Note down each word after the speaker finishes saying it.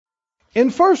In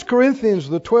 1 Corinthians,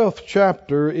 the 12th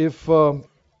chapter, if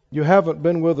you haven't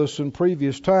been with us in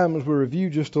previous times, we review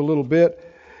just a little bit.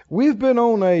 We've been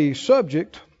on a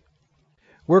subject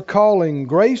we're calling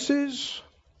graces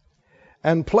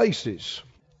and places.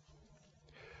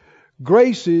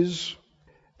 Graces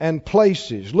and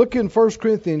places. Look in 1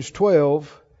 Corinthians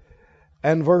 12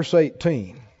 and verse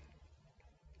 18.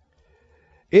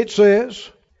 It says,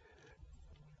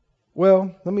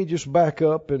 well, let me just back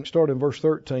up and start in verse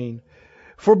 13.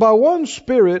 For by one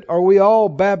Spirit are we all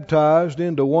baptized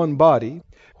into one body,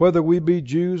 whether we be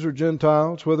Jews or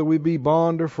Gentiles, whether we be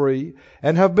bond or free,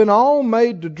 and have been all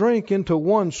made to drink into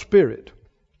one Spirit.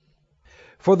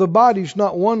 For the body's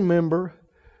not one member,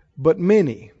 but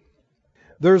many.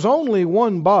 There's only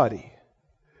one body,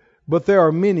 but there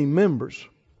are many members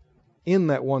in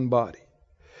that one body.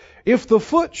 If the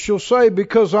foot shall say,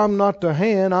 because I'm not the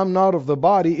hand, I'm not of the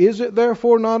body, is it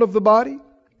therefore not of the body?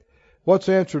 What's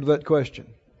the answer to that question?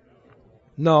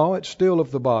 No, it's still of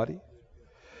the body.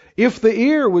 If the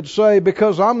ear would say,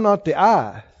 because I'm not the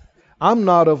eye, I'm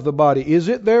not of the body, is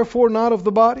it therefore not of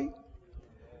the body?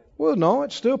 Well, no,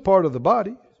 it's still part of the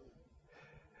body.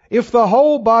 If the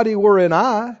whole body were an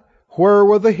eye, where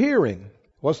were the hearing?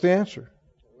 What's the answer?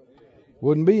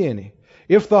 Wouldn't be any.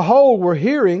 If the whole were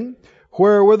hearing,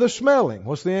 where were the smelling?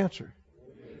 What's the answer?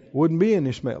 Wouldn't be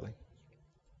any smelling.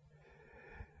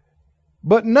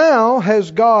 But now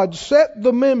has God set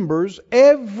the members,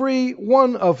 every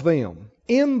one of them,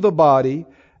 in the body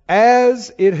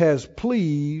as it has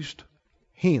pleased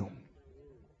Him.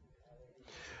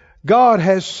 God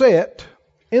has set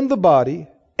in the body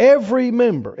every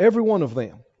member, every one of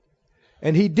them.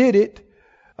 And He did it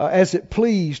as it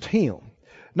pleased Him.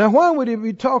 Now, why would He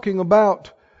be talking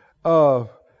about a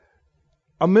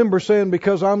member saying,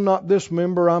 because I'm not this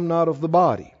member, I'm not of the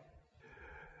body?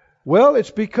 Well,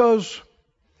 it's because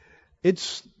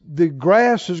it's the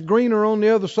grass is greener on the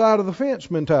other side of the fence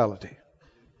mentality.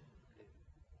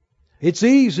 It's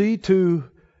easy to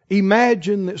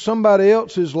imagine that somebody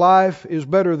else's life is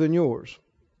better than yours,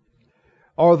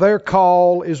 or their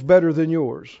call is better than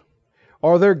yours,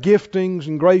 or their giftings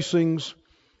and gracings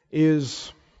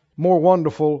is more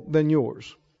wonderful than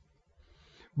yours.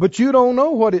 But you don't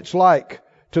know what it's like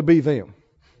to be them.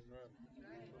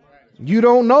 You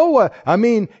don't know what,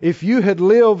 if you had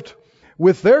lived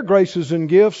with their graces and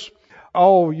gifts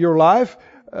all your life,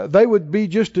 they would be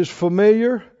just as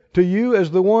familiar to you as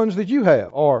the ones that you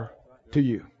have are to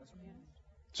you.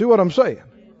 See what I'm saying?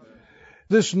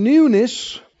 This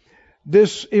newness,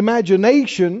 this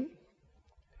imagination,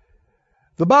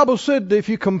 the Bible said that if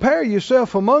you compare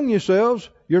yourself among yourselves,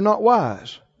 you're not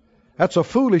wise. That's a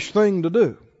foolish thing to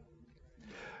do.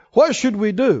 What should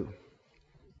we do?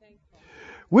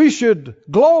 We should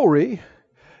glory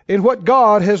in what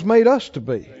God has made us to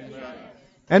be.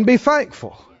 And be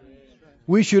thankful.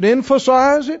 We should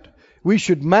emphasize it. We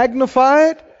should magnify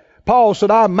it. Paul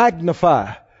said, I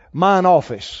magnify mine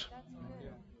office.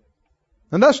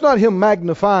 And that's not him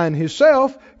magnifying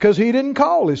himself, because he didn't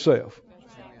call himself.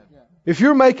 If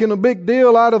you're making a big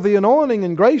deal out of the anointing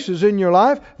and graces in your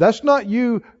life, that's not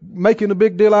you making a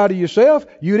big deal out of yourself.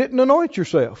 You didn't anoint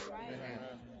yourself.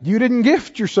 You didn't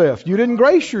gift yourself. You didn't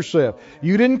grace yourself.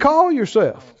 You didn't call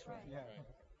yourself.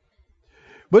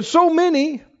 But so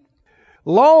many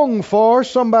long for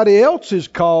somebody else's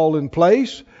call and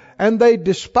place, and they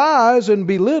despise and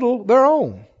belittle their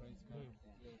own.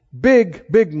 Big,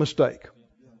 big mistake.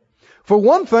 For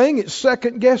one thing, it's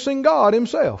second guessing God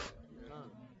Himself.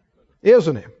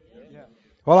 Isn't it?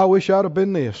 Well, I wish I'd have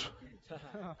been this.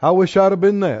 I wish I'd have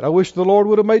been that. I wish the Lord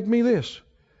would have made me this.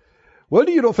 Well,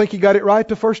 you don't think He got it right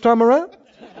the first time around?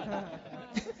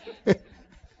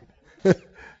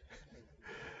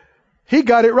 He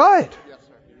got it right.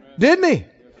 Didn't He?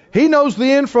 He knows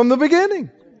the end from the beginning.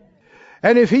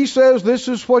 And if He says this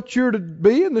is what you're to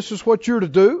be and this is what you're to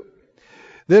do,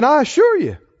 then I assure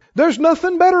you, there's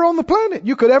nothing better on the planet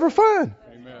you could ever find.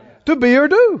 Amen. To be or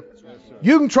do. Yes,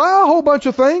 you can try a whole bunch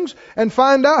of things and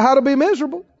find out how to be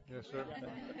miserable. Yes,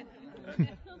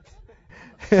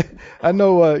 sir. I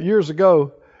know years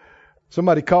ago,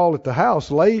 somebody called at the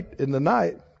house late in the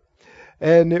night,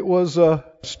 and it was a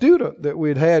student that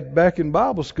we'd had back in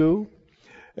Bible school.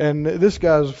 And this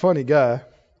guy's a funny guy.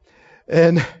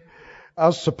 And I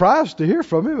was surprised to hear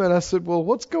from him. And I said, well,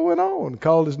 what's going on?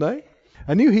 Called his name.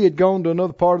 I knew he had gone to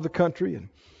another part of the country and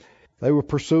they were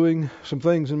pursuing some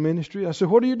things in ministry. I said,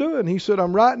 what are you doing? He said,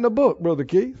 I'm writing a book, Brother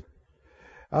Keith.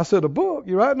 I said, a book?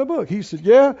 You're writing a book? He said,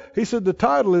 yeah. He said, the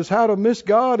title is How to Miss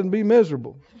God and Be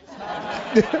Miserable.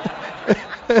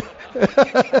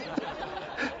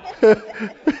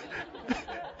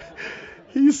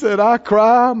 He said, I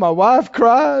cry, my wife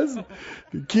cries,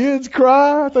 the kids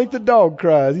cry, I think the dog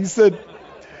cries. He said,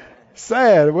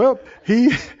 sad. Well, he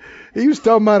was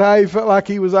talking about how he felt like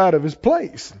he was out of his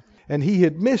place and he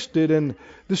had missed it. And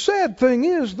the sad thing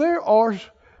is there are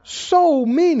so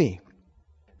many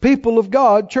people of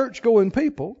God, church-going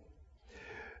people,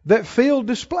 that feel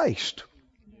displaced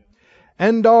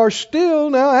and are still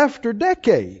now after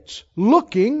decades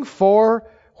looking for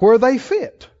where they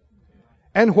fit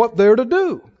and what they're to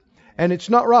do. And it's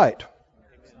not right.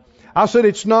 I said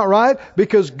it's not right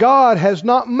because God has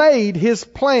not made His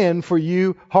plan for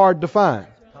you hard to find.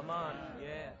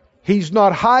 He's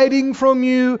not hiding from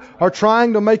you or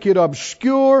trying to make it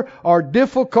obscure or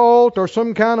difficult or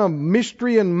some kind of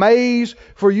mystery and maze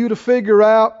for you to figure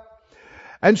out.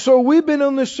 And so we've been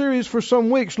on this series for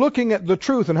some weeks looking at the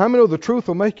truth. And how many know the truth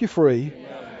will make you free?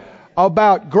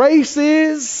 About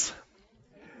graces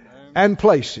and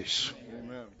places.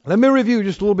 Let me review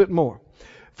just a little bit more.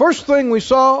 First thing we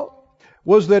saw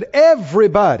was that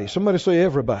everybody, somebody say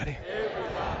everybody.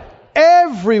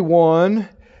 Everyone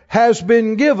has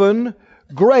been given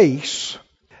grace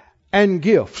and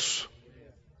gifts.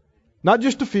 Not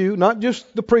just a few, not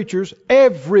just the preachers,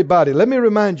 everybody. Let me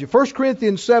remind you, 1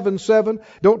 Corinthians 7:7,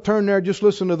 don't turn there, just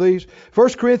listen to these.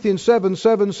 1 Corinthians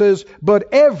 7:7 says,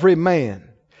 but every man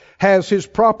has his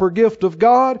proper gift of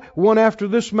God, one after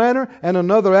this manner and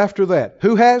another after that.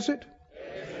 Who has it?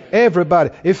 Everybody.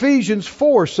 Ephesians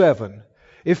 4:7.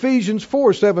 Ephesians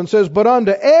 4:7 says, but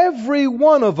unto every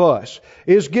one of us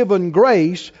is given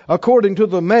grace according to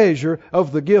the measure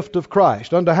of the gift of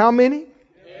Christ. Unto how many?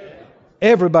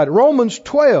 Everybody. Romans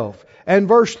 12 and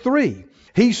verse 3.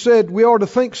 He said we are to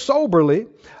think soberly,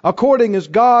 according as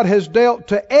God has dealt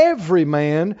to every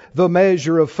man the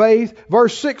measure of faith.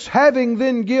 Verse 6, having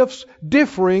then gifts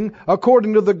differing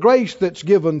according to the grace that's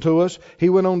given to us. He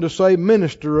went on to say,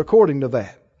 minister according to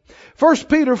that. 1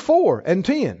 Peter 4 and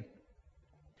 10.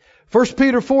 1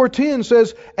 Peter 4:10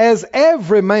 says, as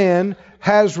every man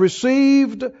has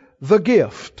received the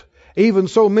gift, even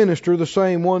so minister the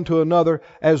same one to another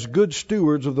as good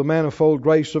stewards of the manifold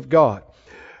grace of God.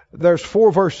 There's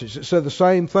 4 verses that say the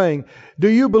same thing. Do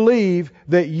you believe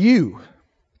that you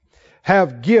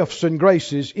have gifts and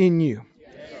graces in you?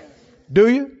 Yes. Do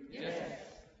you?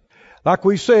 Like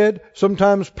we said,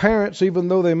 sometimes parents, even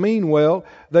though they mean well,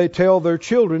 they tell their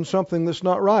children something that's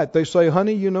not right. They say,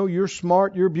 honey, you know, you're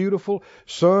smart, you're beautiful.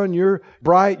 Son, you're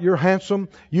bright, you're handsome.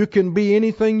 You can be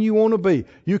anything you want to be.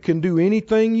 You can do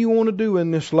anything you want to do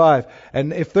in this life.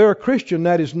 And if they're a Christian,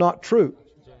 that is not true.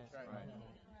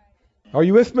 Are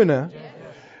you with me now?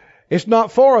 It's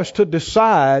not for us to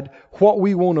decide what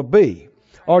we want to be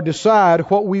or decide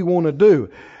what we want to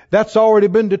do. That's already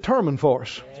been determined for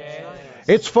us.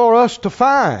 It's for us to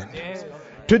find,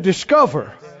 to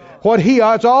discover what He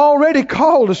has already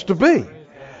called us to be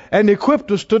and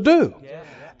equipped us to do.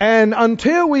 And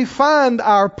until we find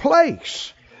our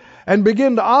place and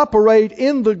begin to operate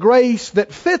in the grace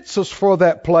that fits us for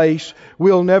that place,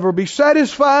 we'll never be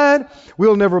satisfied,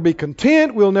 we'll never be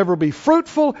content, we'll never be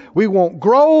fruitful, we won't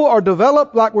grow or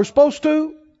develop like we're supposed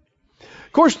to.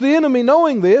 Of course, the enemy,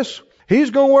 knowing this, he's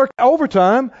going to work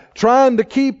overtime trying to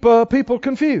keep people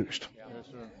confused.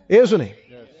 Isn't he?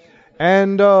 Yes.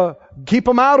 And keep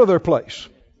them out of their place.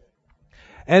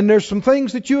 And there's some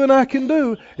things that you and I can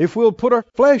do. If we'll put our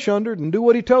flesh under it and do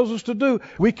what He tells us to do,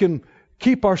 we can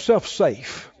keep ourselves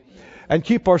safe and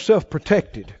keep ourselves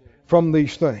protected from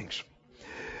these things.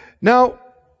 Now,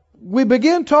 we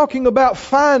begin talking about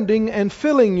finding and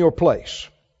filling your place.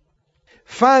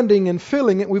 Finding and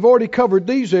filling it. We've already covered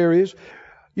these areas.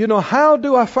 You know, how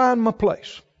do I find my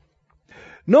place?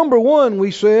 Number one,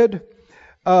 we said,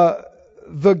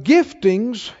 the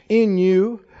giftings in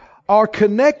you are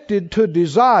connected to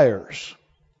desires.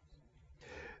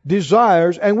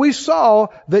 Desires. And we saw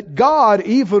that God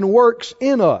even works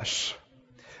in us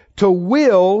to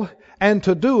will and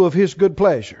to do of His good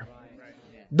pleasure.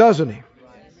 Doesn't He?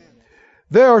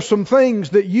 There are some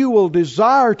things that you will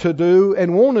desire to do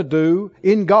and want to do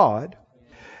in God,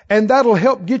 and that'll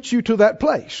help get you to that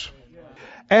place.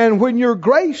 And when you're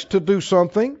graced to do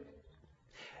something,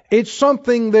 it's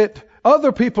something that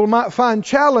other people might find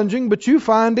challenging, but you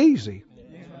find easy.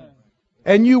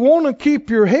 And you want to keep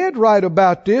your head right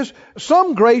about this.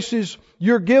 Some graces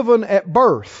you're given at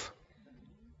birth.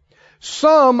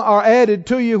 Some are added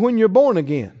to you when you're born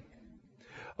again.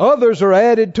 Others are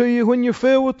added to you when you're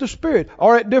filled with the Spirit,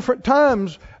 or at different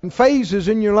times and phases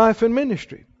in your life and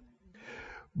ministry.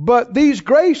 But these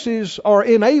graces are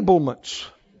enablements,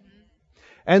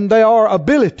 and they are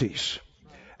abilities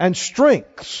and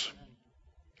strengths.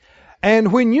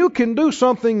 And when you can do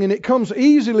something and it comes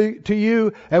easily to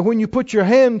you, and when you put your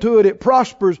hand to it, it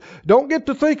prospers, don't get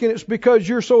to thinking it's because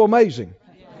you're so amazing.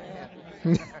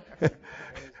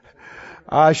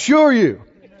 I assure you,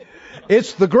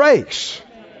 it's the grace.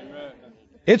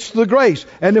 It's the grace.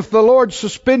 And if the Lord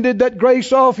suspended that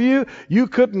grace off you, you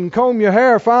couldn't comb your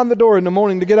hair or find the door in the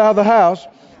morning to get out of the house.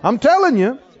 I'm telling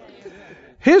you,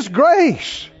 His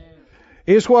grace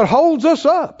is what holds us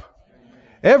up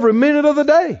every minute of the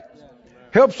day.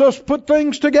 Helps us put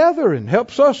things together and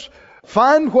helps us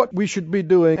find what we should be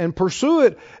doing and pursue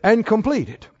it and complete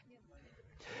it.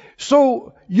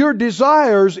 So your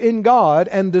desires in God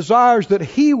and desires that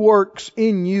He works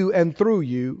in you and through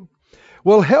you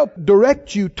will help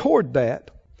direct you toward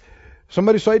that.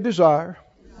 Somebody say desire.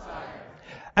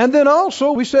 And then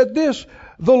also we said this,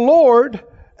 the Lord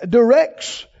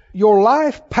directs your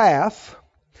life path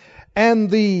and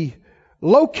the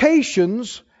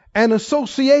locations and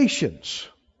associations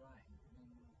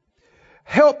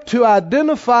help to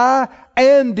identify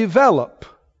and develop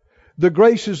the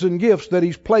graces and gifts that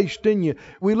He's placed in you.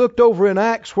 We looked over in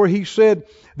Acts where He said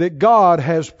that God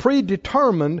has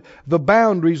predetermined the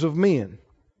boundaries of men,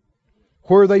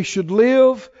 where they should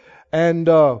live and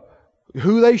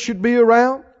who they should be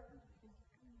around.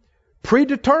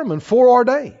 Predetermined,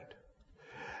 foreordained.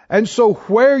 And so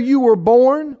where you were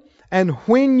born and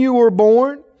when you were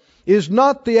born is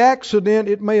not the accident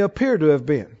it may appear to have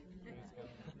been.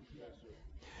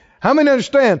 How many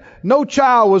understand? No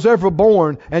child was ever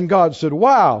born and God said,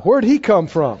 wow, where'd he come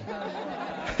from?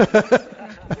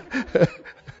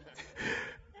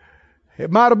 It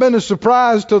might have been a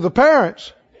surprise to the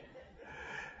parents,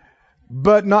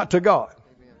 but not to God.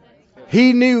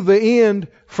 He knew the end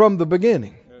from the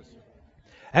beginning.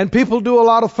 And people do a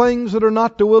lot of things that are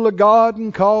not the will of God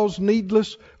and cause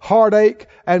needless heartache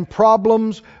and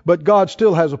problems, but God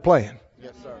still has a plan.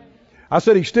 Yes, sir. I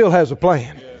said He still has a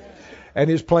plan. Yes. And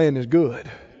His plan is good.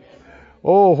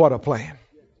 Oh, what a plan.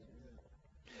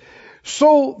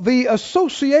 So the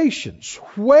associations,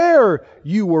 where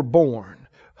you were born,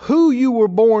 who you were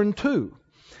born to.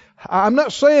 I'm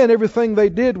not saying everything they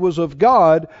did was of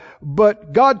God,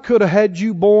 but God could have had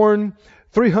you born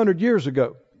 300 years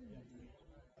ago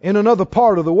in another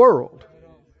part of the world.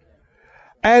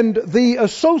 And the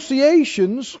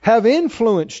associations have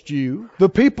influenced you. The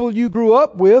people you grew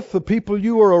up with, the people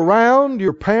you were around,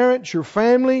 your parents, your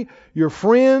family, your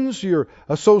friends, your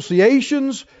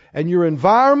associations, and your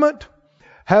environment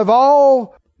have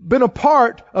all been a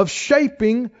part of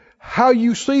shaping how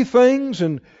you see things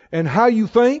and how you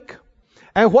think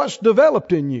and what's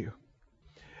developed in you.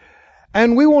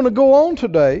 And we want to go on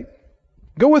today.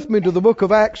 Go with me to the book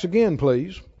of Acts again,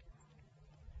 please.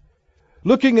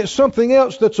 Looking at something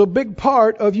else that's a big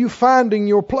part of you finding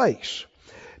your place.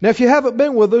 Now, if you haven't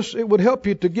been with us, it would help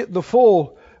you to get the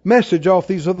full message off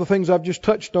these other things I've just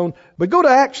touched on. But go to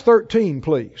Acts 13,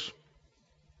 please.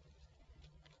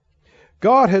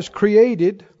 God has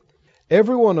created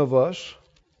every one of us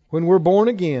when we're born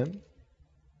again.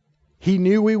 He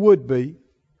knew we would be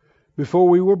before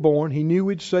we were born. He knew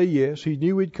we'd say yes. He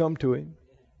knew we'd come to Him.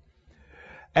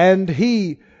 And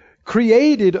He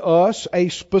created us a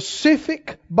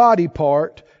specific body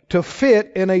part to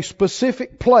fit in a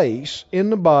specific place in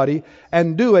the body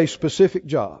and do a specific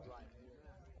job.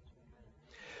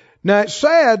 Now, it's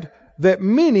sad that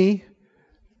many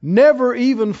never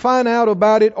even find out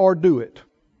about it or do it.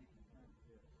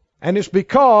 And it's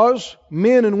because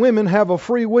men and women have a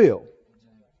free will.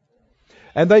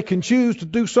 And they can choose to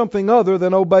do something other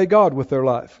than obey God with their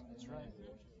life.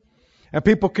 And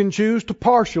people can choose to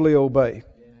partially obey.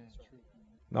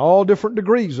 All different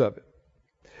degrees of it.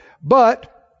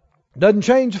 But doesn't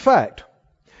change the fact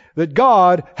that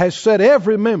God has set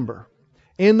every member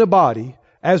in the body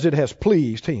as it has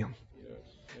pleased Him.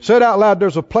 Yes. Say it out loud,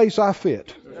 there's a place I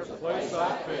fit. There's a place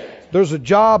I fit. There's a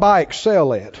job I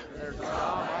excel at. There's a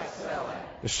job I excel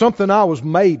at. There's something I was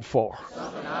made for.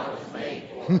 Something I was made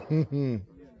for.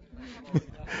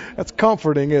 That's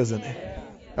comforting, isn't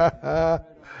it?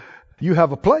 You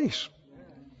have a place.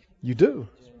 You do.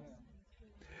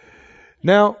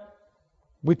 Now,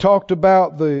 we talked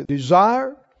about the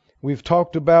desire. We've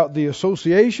talked about the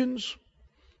associations.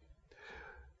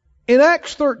 In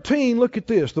Acts 13, look at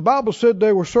this. The Bible said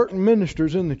there were certain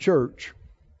ministers in the church.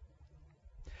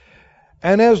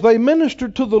 And as they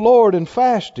ministered to the Lord and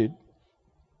fasted,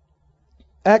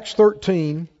 Acts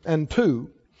 13 and 2,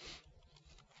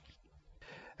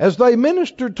 as they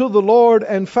ministered to the Lord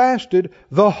and fasted,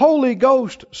 the Holy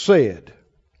Ghost said,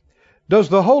 does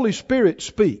the Holy Spirit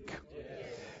speak?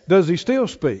 Does He still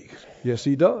speak? Yes,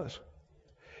 He does.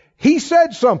 He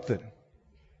said something.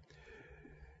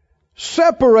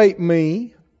 separate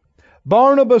me,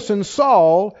 Barnabas and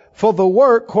Saul, for the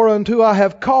work whereunto I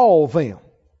have called them.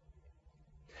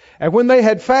 And when they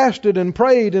had fasted and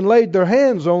prayed and laid their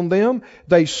hands on them,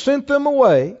 they sent them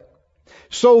away.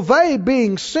 So they,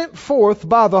 being sent forth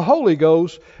by the Holy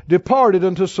Ghost, departed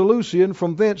unto Seleucia, and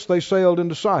from thence they sailed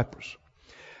into Cyprus.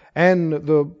 And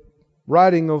the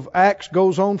writing of Acts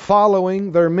goes on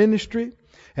following their ministry.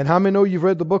 And how many know you've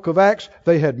read the book of Acts?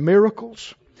 They had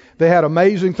miracles. They had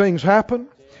amazing things happen.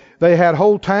 They had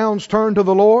whole towns turn to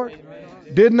the Lord.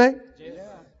 Amen. Didn't they? Yeah.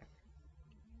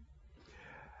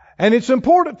 And it's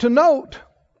important to note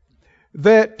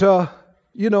that,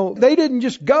 they didn't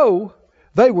just go,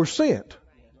 they were sent.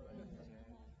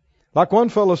 Like one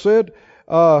fellow said,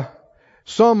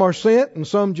 some are sent and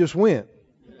some just went.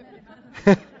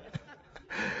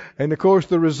 And of course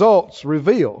the results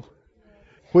reveal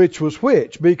which was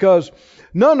which, because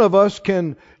none of us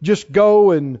can just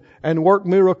go and work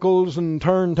miracles and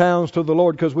turn towns to the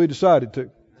Lord because we decided to.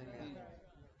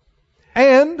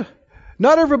 And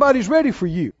not everybody's ready for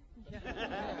you.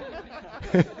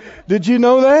 Did you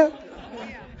know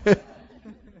that?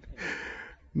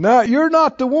 No, you're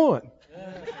not the one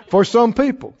for some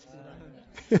people.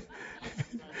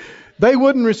 They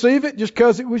wouldn't receive it just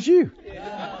because it was you.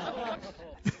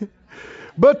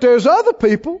 But there's other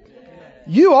people.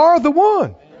 You are the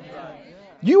one.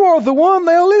 You are the one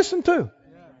they'll listen to.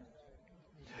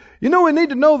 You know, we need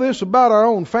to know this about our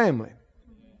own family.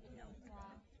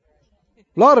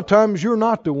 A lot of times you're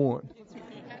not the one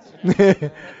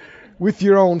with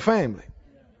your own family.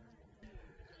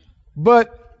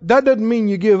 But that doesn't mean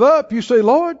you give up. You say,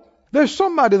 Lord, there's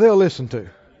somebody they'll listen to.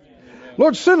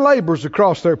 Lord, send laborers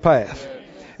across their path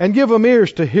and give them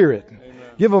ears to hear it.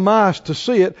 Give them eyes to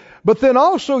see it. But then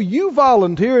also you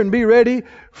volunteer and be ready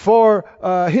for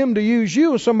Him to use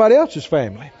you in somebody else's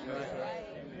family.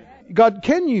 God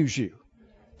can use you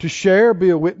to share, be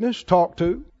a witness, talk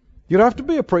to. You don't have to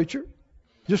be a preacher.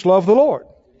 Just love the Lord.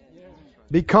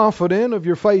 Be confident of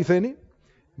your faith in Him.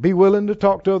 Be willing to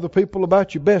talk to other people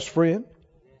about your best friend.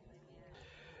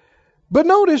 But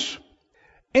notice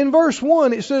in verse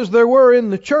 1 it says there were in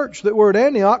the church that were at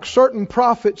Antioch certain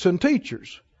prophets and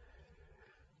teachers.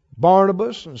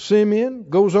 Barnabas and Simeon,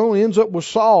 goes on, ends up with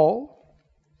Saul.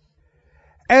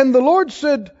 And the Lord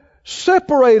said,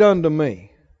 separate unto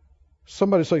me.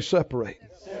 Somebody say separate.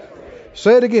 Separate.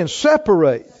 Say it again,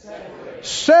 separate. Separate.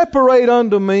 Separate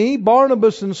unto me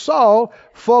Barnabas and Saul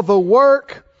for the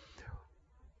work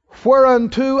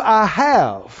whereunto I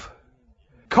have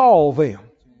called them.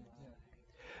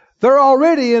 They're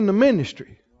already in the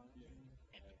ministry.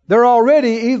 They're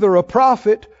already either a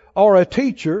prophet or a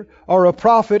teacher, or a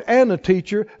prophet and a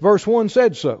teacher. Verse 1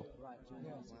 said so.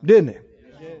 Didn't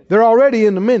it? They're already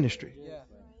in the ministry.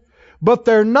 But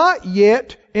they're not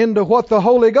yet into what the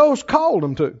Holy Ghost called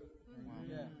them to.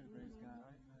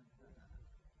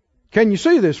 Can you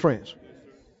see this, friends?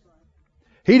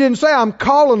 He didn't say, I'm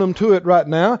calling them to it right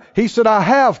now. He said, I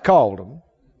have called them.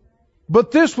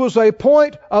 But this was a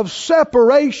point of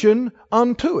separation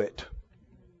unto it.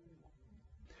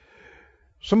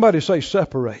 Somebody say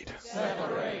separate.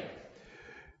 Separate.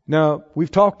 Now,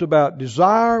 we've talked about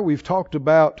desire. We've talked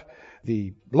about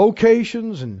the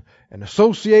locations and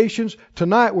associations.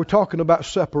 Tonight we're talking about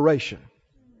separation.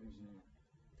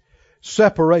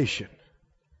 Separation.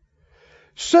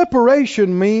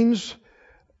 Separation means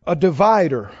a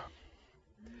divider.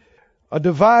 A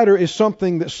divider is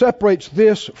something that separates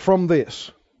this from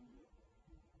this.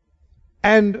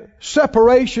 And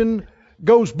separation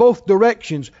goes both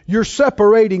directions. You're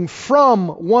separating from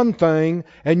one thing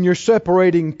and you're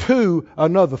separating to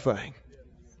another thing.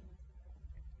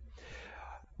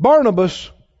 Barnabas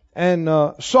and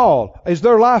Saul, is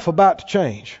their life about to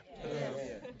change?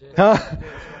 Huh?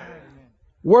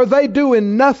 Were they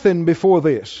doing nothing before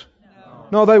this?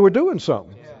 No, they were doing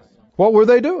something. What were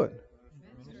they doing?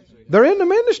 They're in the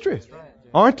ministry,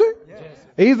 aren't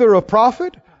they? Either a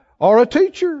prophet or a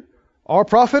teacher, or a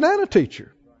prophet and a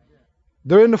teacher.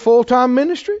 They're in the full-time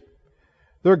ministry.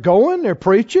 They're going, they're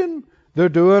preaching, they're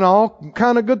doing all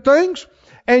kind of good things.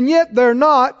 And yet they're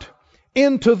not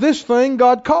into this thing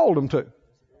God called them to.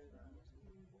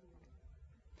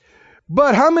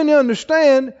 But how many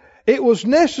understand it was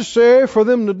necessary for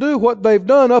them to do what they've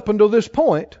done up until this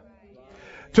point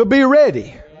to be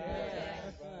ready?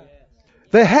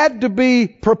 They had to be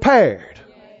prepared.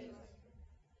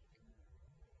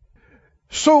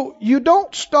 So you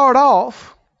don't start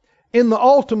off in the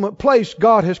ultimate place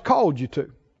God has called you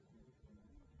to.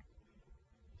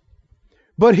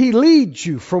 But He leads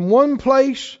you from one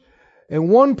place and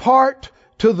one part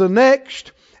to the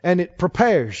next, and it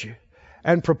prepares you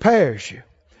and prepares you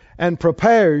and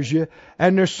prepares you,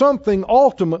 and there's something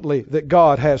ultimately that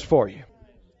God has for you.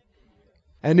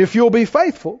 And if you'll be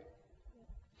faithful,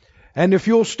 and if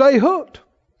you'll stay hooked,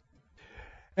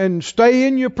 and stay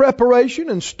in your preparation,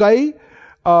 and stay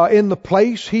in the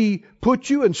place He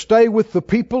put you, and stay with the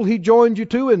people He joined you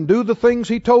to, and do the things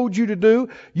He told you to do,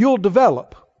 you'll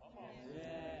develop.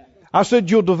 I said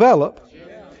you'll develop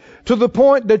to the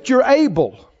point that you're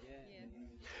able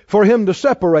for Him to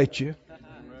separate you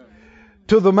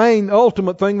to the main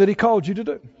ultimate thing that He called you to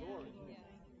do.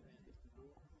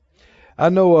 I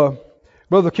know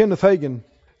Brother Kenneth Hagin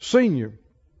Sr.,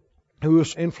 who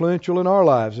was influential in our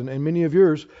lives and many of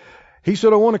yours. He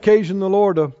said on one occasion the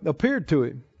Lord appeared to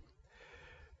him.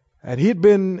 And he had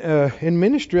been in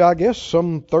ministry, I guess,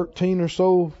 some 13 or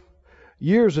so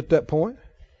years at that point.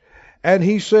 And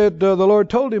he said the Lord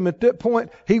told him at that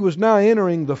point he was now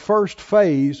entering the first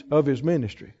phase of his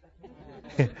ministry.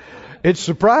 It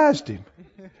surprised him.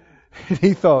 And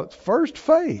he thought, first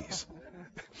phase?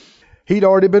 He'd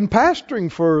already been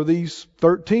pastoring for these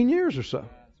 13 years or so.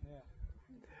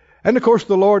 And of course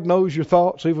the Lord knows your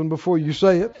thoughts even before you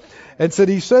say it. And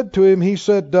he said to him, he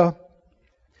said,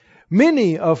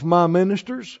 many of my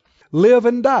ministers live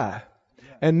and die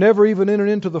and never even enter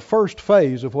into the first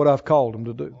phase of what I've called them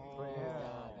to do.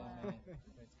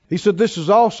 He said, this is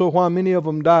also why many of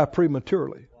them die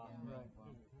prematurely.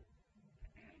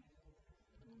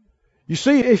 You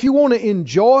see, if you want to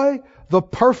enjoy the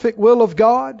perfect will of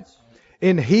God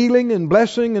in healing and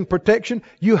blessing and protection,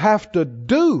 you have to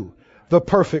do the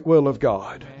perfect will of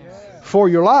God for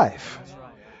your life.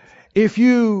 If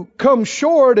you come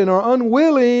short and are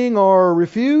unwilling or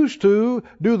refuse to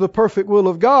do the perfect will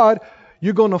of God,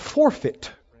 you're going to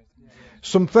forfeit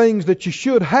some things that you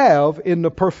should have in the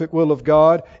perfect will of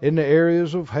God in the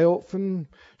areas of health and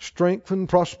strength and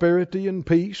prosperity and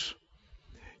peace.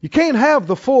 You can't have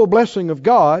the full blessing of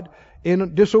God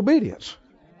in disobedience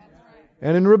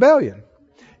and in rebellion.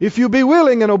 If you be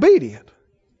willing and obedient,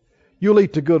 you'll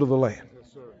eat the good of the land.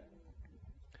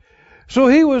 So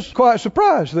he was quite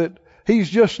surprised that he's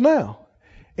just now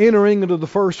entering into the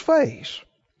first phase.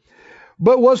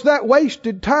 But was that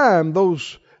wasted time,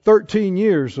 those 13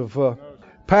 years of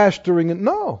pastoring?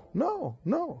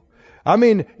 No. I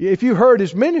mean, if you heard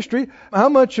his ministry, how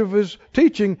much of his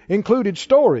teaching included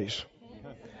stories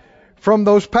from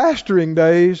those pastoring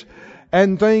days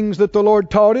and things that the Lord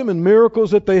taught him and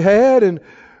miracles that they had? And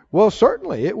well,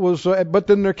 certainly it was, but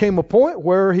then there came a point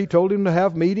where he told him to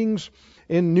have meetings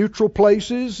in neutral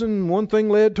places, and one thing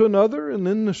led to another, and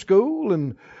then the school,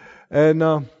 and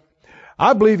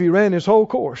I believe he ran his whole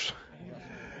course.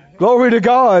 Glory to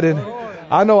God. And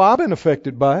I know I've been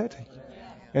affected by it.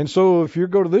 And so if you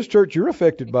go to this church, you're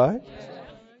affected by it.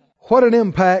 What an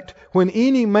impact when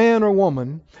any man or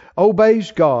woman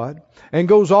obeys God and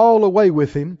goes all the way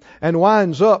with Him and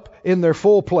winds up in their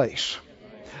full place,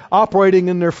 operating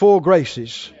in their full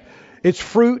graces. It's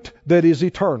fruit that is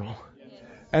eternal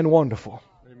and wonderful.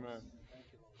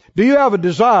 Do you have a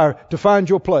desire to find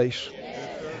your place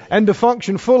and to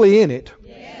function fully in it?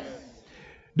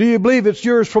 Do you believe it's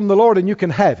yours from the Lord and you can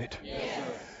have it?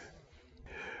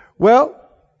 Well,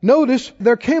 notice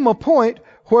there came a point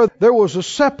where there was a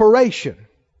separation.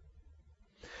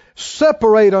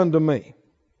 Separate unto me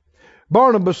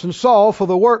Barnabas and Saul for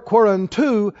the work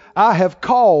whereunto I have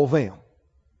called them.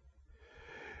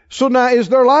 So now, is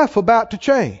their life about to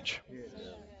change?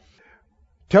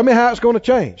 Tell me how it's going to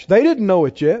change. They didn't know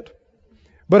it yet.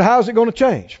 But how's it going to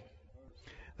change?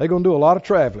 They're going to do a lot of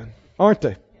traveling, aren't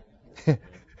they?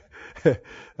 They're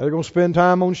going to spend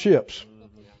time on ships,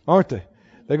 aren't they?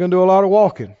 They're going to do a lot of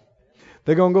walking.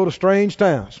 They're going to go to strange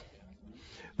towns.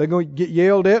 They're going to get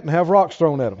yelled at and have rocks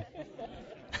thrown at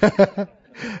them.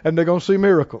 And they're going to see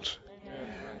miracles.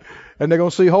 And they're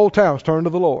going to see whole towns turn to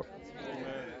the Lord.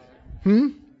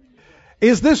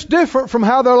 Is this different from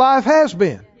how their life has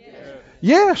been?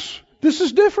 Yes, this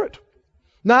is different.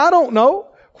 Now, I don't know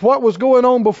what was going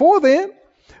on before then,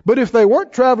 but if they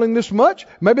weren't traveling this much,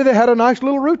 maybe they had a nice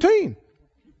little routine.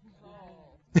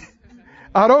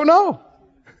 I don't know.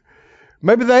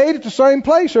 Maybe they ate at the same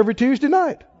place every Tuesday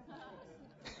night.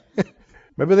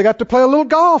 Maybe they got to play a little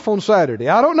golf on Saturday.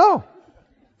 I don't know.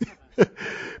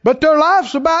 But their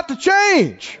life's about to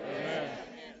change.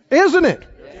 Isn't it?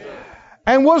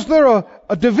 And was there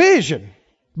a division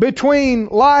between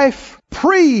life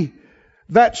pre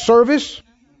that service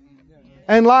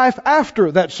and life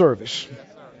after that service?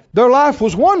 Their life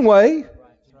was one way,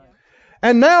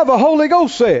 and now the Holy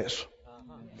Ghost says,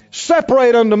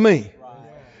 separate unto me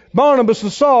Barnabas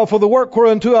and Saul for the work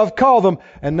whereunto I've called them.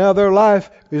 And now their life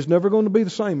is never going to be the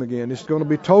same again. It's going to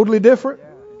be totally different.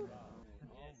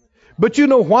 But you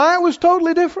know why it was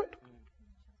totally different?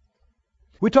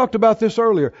 We talked about this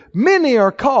earlier. Many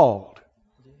are called,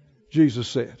 Jesus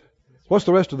said. What's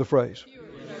the rest of the phrase?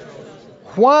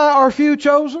 Why are few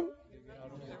chosen?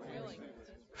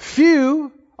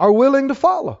 Few are willing to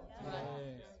follow.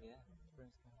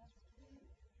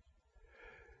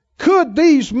 Could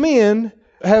these men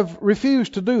have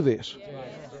refused to do this?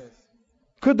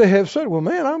 Could they have said, well,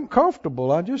 man, I'm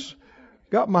comfortable. I just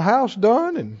got my house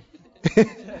done and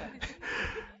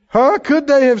could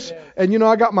they have, and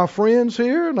I got my friends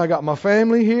here and I got my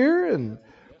family here, and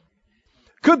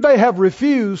could they have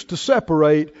refused to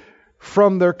separate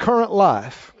from their current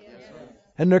life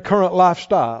and their current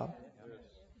lifestyle?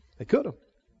 They could have.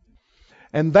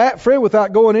 And that, friend,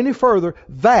 without going any further,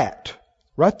 that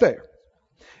right there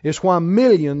is why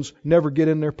millions never get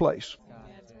in their place.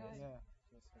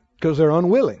 Because they're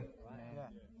unwilling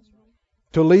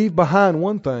to leave behind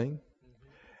one thing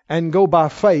and go by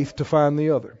faith to find the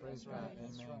other.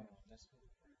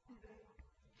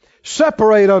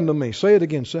 Separate unto me. Say it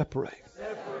again, separate.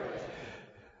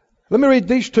 Let me read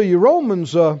these to you.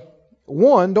 Romans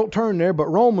 1, don't turn there, but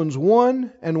Romans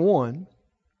 1:1.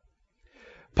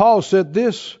 Paul said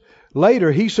this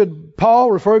later. He said,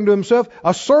 Paul, referring to himself,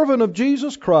 a servant of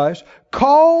Jesus Christ,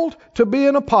 called to be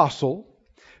an apostle,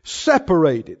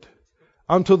 separated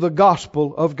unto the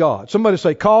gospel of God. Somebody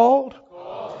say called.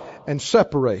 And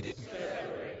separated.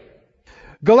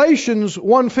 Galatians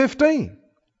 1:15.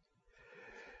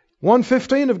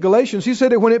 1:15 of Galatians, he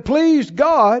said that when it pleased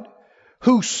God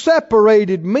who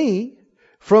separated me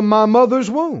from my mother's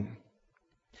womb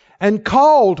and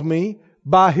called me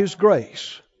by His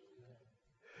grace.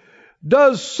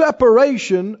 Does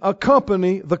separation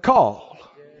accompany the call?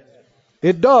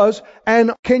 It does.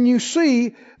 And can you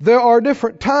see there are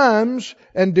different times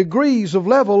and degrees of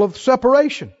level of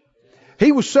separation?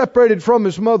 He was separated from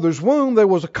his mother's womb. There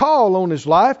was a call on his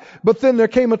life. But then there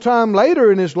came a time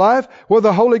later in his life where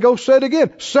the Holy Ghost said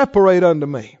again, separate unto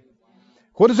me.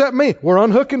 What does that mean? We're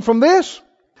unhooking from this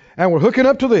and we're hooking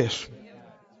up to this.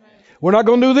 We're not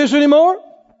going to do this anymore.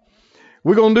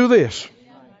 We're going to do this.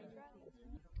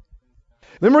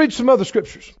 Let me read some other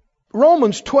scriptures.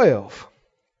 Romans 12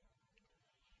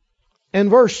 and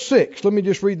verse 6. Let me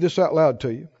just read this out loud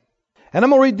to you. And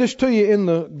I'm going to read this to you in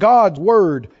the God's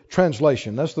Word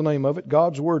translation. That's the name of it,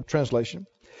 God's Word translation.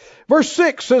 Verse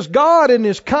 6 says, God in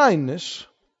His kindness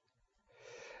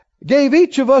gave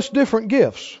each of us different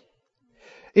gifts.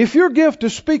 If your gift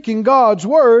is speaking God's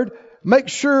Word, make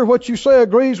sure what you say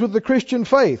agrees with the Christian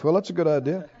faith. Well, that's a good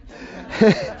idea.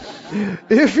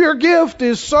 If your gift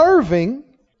is serving,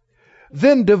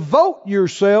 then devote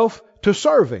yourself to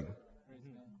serving.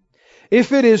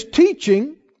 If it is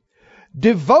teaching,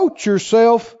 devote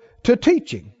yourself to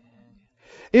teaching.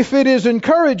 If it is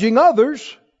encouraging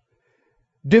others,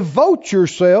 devote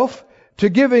yourself to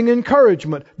giving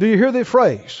encouragement. Do you hear the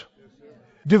phrase?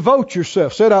 Devote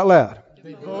yourself. Say it out loud.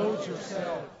 Devote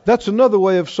yourself. That's another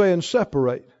way of saying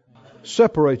separate.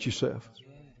 Separate yourself.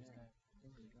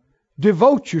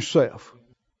 Devote yourself.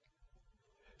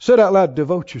 Say it out loud.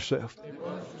 Devote yourself.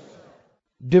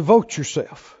 Devote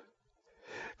yourself.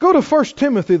 Go to 1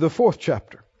 Timothy, the 4th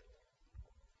chapter.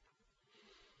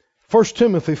 1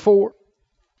 Timothy 4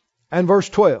 and verse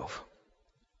 12.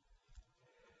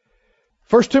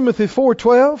 1 Timothy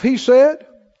 4:12, he said,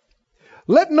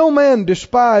 let no man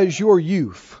despise your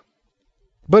youth,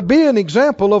 but be an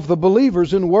example of the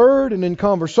believers in word and in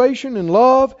conversation, in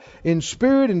love, in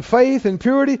spirit, in faith, in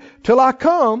purity, till I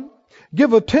come.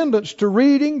 Give attendance to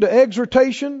reading, to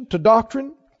exhortation, to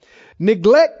doctrine.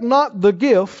 Neglect not the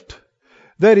gift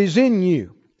that is in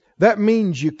you. That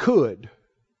means you could.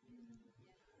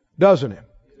 Doesn't it?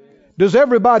 Does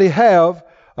everybody have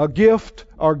a gift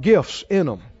or gifts in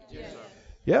them? Yes.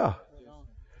 Yeah.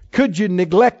 Could you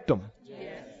neglect them?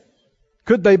 Yes.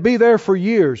 Could they be there for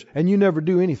years and you never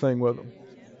do anything with them?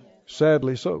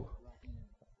 Sadly so.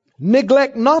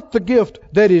 Neglect not the gift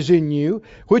that is in you,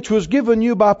 which was given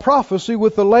you by prophecy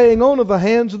with the laying on of the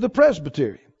hands of the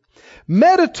presbytery.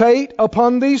 Meditate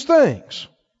upon these things.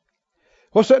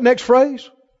 What's that next phrase?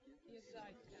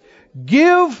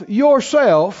 Give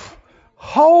yourself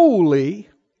wholly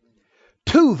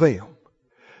to them,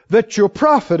 that your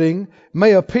profiting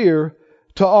may appear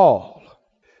to all.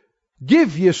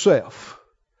 Give yourself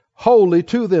wholly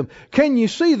to them. Can you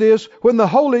see this when the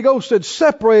Holy Ghost said,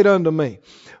 separate unto me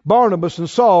Barnabas and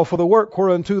Saul for the work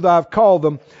whereunto I've called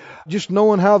them? Just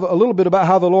knowing a little bit about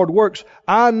how the Lord works,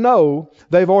 I know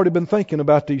they've already been thinking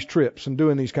about these trips and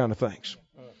doing these kind of things.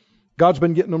 God's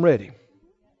been getting them ready.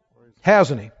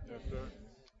 Hasn't He?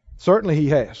 Certainly He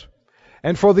has.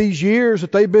 And for these years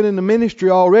that they've been in the ministry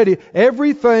already,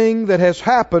 everything that has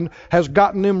happened has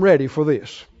gotten them ready for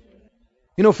this.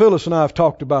 You know, Phyllis and I have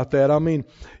talked about that. I mean,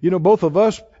 you know, both of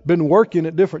us been working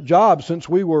at different jobs since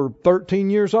we were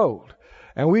 13 years old.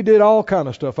 And we did all kind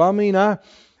of stuff. I mean,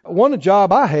 one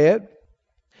job I had,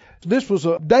 this was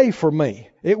a day for me.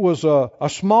 It was a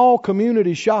small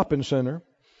community shopping center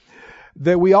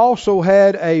that we also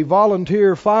had a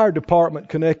volunteer fire department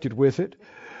connected with it.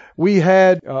 We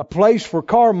had a place for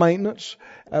car maintenance.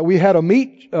 We had a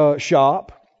meat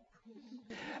shop.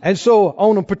 And so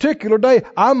on a particular day,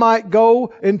 I might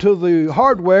go into the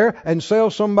hardware and sell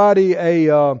somebody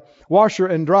a washer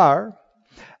and dryer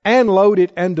and load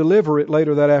it and deliver it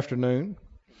later that afternoon.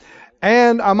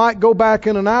 And I might go back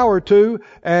in an hour or two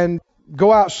and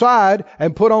go outside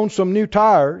and put on some new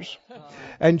tires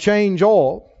and change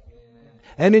oil.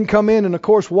 And then come in and, of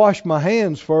course, wash my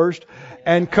hands first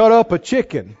and cut up a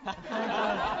chicken.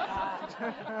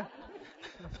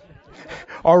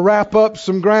 Or wrap up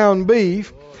some ground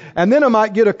beef. And then I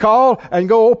might get a call and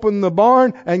go open the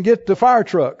barn and get the fire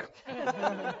truck.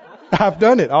 I've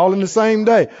done it all in the same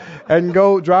day. And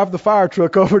go drive the fire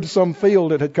truck over to some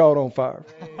field that had caught on fire.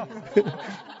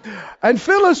 And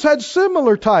Phyllis had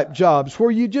similar type jobs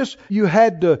where you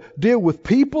had to deal with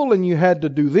people and you had to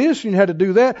do this and you had to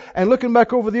do that. And looking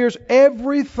back over the years,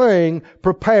 everything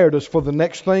prepared us for the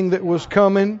next thing that was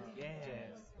coming.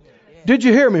 Did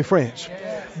you hear me, friends?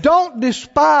 Don't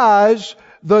despise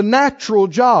the natural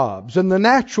jobs and the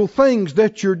natural things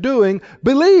that you're doing.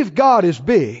 Believe God is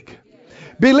big.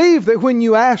 Believe that when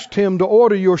you asked Him to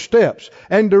order your steps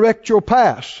and direct your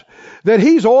paths, that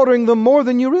He's ordering them more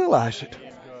than you realize it.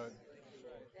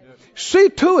 See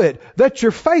to it that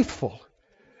you're faithful.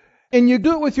 And you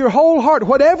do it with your whole heart.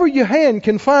 Whatever your hand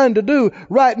can find to do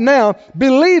right now,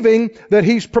 believing that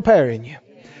He's preparing you.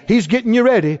 He's getting you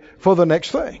ready for the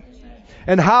next thing.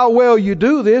 And how well you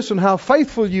do this and how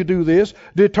faithful you do this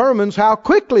determines how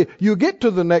quickly you get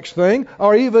to the next thing,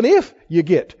 or even if you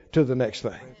get to the next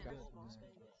thing.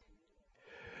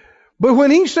 But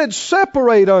when He said,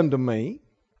 separate unto me,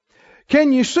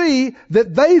 can you see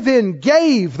that they then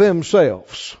gave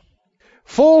themselves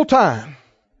full time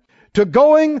to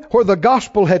going where the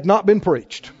gospel had not been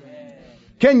preached?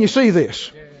 Can you see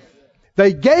this?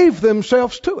 They gave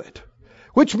themselves to it.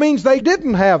 Which means they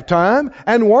didn't have time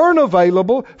and weren't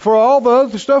available for all the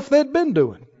other stuff they'd been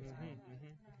doing.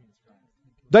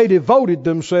 They devoted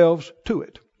themselves to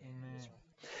it.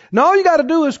 Now all you got to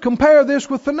do is compare this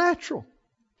with the natural.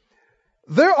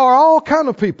 There are all kind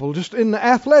of people just in the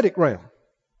athletic realm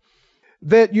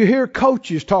that you hear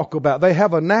coaches talk about. They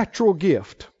have a natural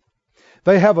gift.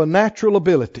 They have a natural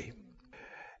ability.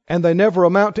 And they never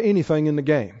amount to anything in the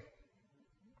game.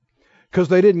 Because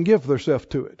they didn't give themselves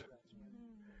to it.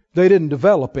 They didn't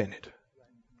develop in it.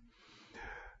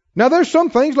 Now there's some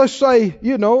things, let's say,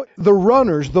 the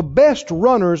runners, the best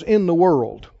runners in the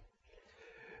world,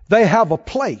 they have a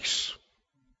place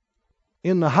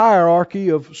in the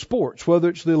hierarchy of sports, whether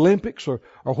it's the Olympics or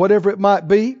whatever it might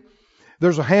be.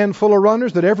 There's a handful of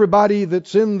runners that everybody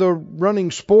that's in the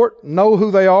running sport know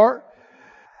who they are.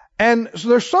 And so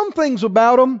there's some things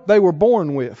about them they were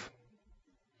born with.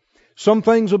 Some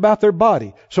things about their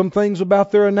body, some things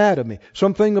about their anatomy,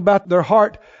 something about their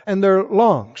heart and their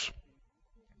lungs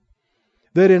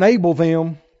that enable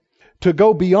them to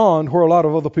go beyond where a lot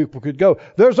of other people could go.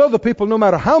 There's other people, no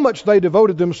matter how much they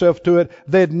devoted themselves to it,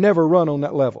 they'd never run on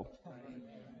that level.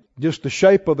 Just the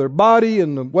shape of their body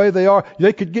and the way they are,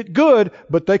 they could get good,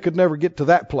 but they could never get to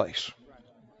that place.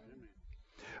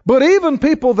 But even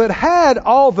people that had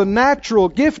all the natural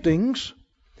giftings,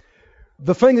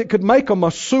 the thing that could make them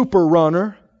a super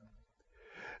runner,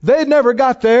 they never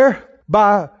got there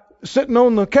by sitting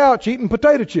on the couch eating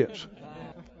potato chips.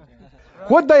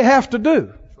 What'd they have to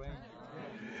do?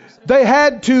 They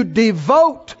had to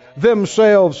devote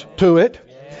themselves to it.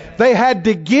 They had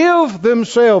to give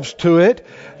themselves to it.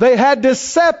 They had to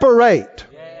separate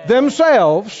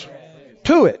themselves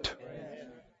to it.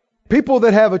 People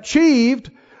that have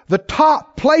achieved the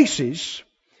top places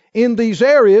in these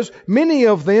areas, many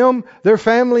of them, their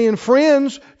family and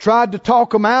friends tried to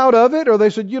talk them out of it, or they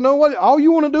said, you know what, all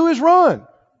you want to do is run.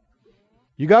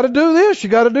 You got to do this, you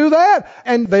got to do that.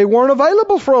 And they weren't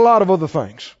available for a lot of other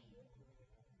things.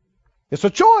 It's a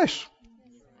choice,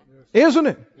 isn't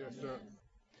it?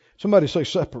 Somebody say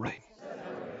separate.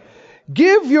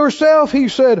 Give yourself, He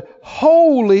said,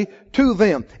 wholly to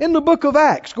them. In the book of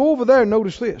Acts, go over there and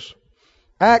notice this.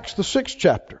 Acts, the 6th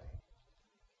chapter.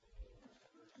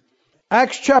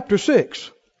 Acts chapter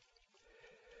 6.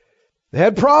 They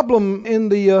had problem in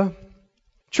the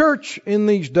church in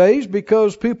these days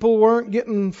because people weren't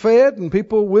getting fed and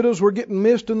widows were getting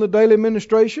missed in the daily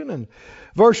ministration. And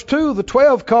verse 2, the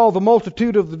 12 called the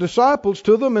multitude of the disciples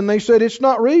to them, and they said, it's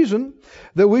not reason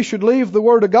that we should leave the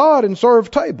word of God and serve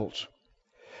tables.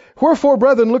 Wherefore,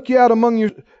 brethren, look ye out among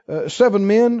you 7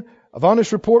 men of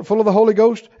honest report, full of the Holy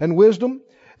Ghost and wisdom,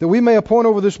 that we may appoint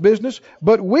over this business.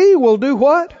 But we will do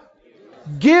what?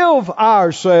 Give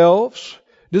ourselves.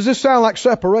 Does this sound like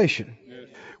separation?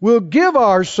 We'll give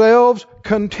ourselves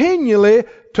continually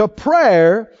to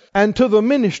prayer and to the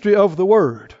ministry of the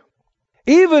Word.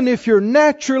 Even if you're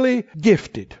naturally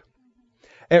gifted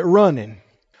at running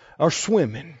or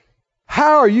swimming,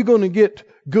 how are you going to get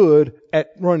good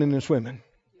at running and swimming?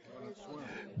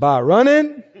 By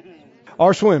running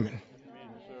or swimming.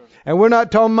 And we're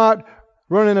not talking about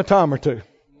running a time or two,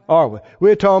 are we?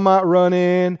 We're talking about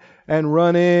running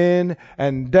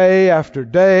and day after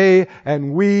day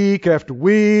and week after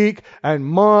week and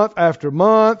month after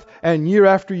month and year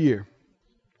after year.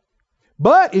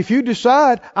 But if you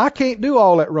decide, I can't do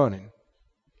all that running,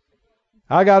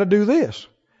 I got to do this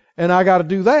and I got to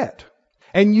do that,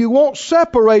 and you won't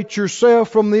separate yourself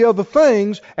from the other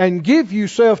things and give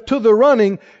yourself to the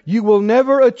running, you will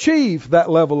never achieve that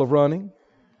level of running.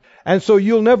 And so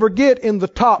you'll never get in the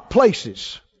top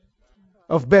places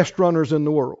of best runners in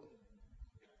the world.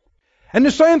 And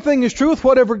the same thing is true with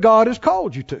whatever God has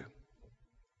called you to.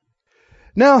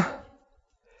 Now,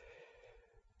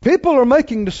 people are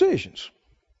making decisions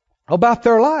about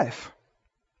their life.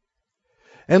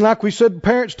 And like we said,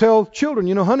 parents tell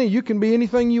children, honey, you can be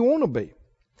anything you want to be.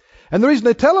 And the reason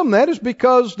they tell them that is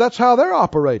because that's how they're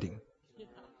operating.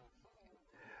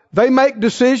 They make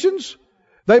decisions.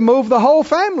 They move the whole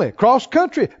family cross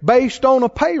country based on a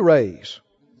pay raise.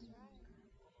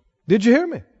 Did you hear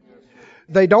me?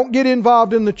 They don't get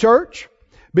involved in the church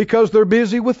because they're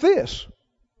busy with this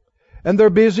and they're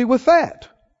busy with that.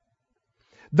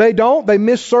 They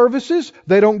miss services.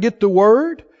 They don't get the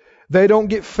word. They don't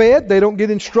get fed. They don't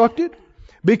get instructed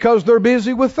because they're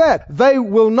busy with that. They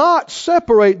will not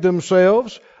separate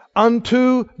themselves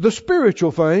unto the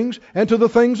spiritual things and to the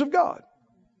things of God.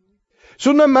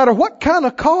 So no matter what kind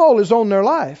of call is on their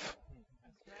life,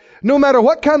 no matter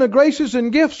what kind of graces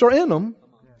and gifts are in them,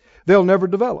 they'll never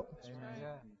develop.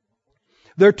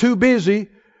 They're too busy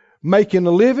making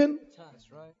a living,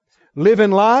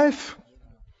 living life,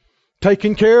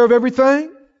 taking care of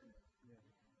everything.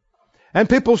 And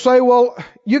people say, well,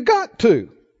 you got to.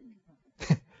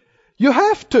 You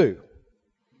have to.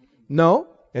 No,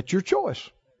 it's your choice.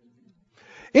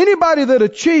 Anybody that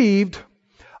achieved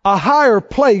a higher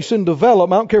place in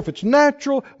development, I don't care if it's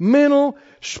natural, mental,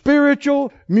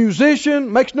 spiritual,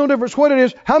 musician, makes no difference what it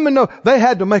is. How many know they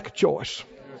had to make a choice?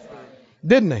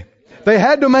 Didn't they? They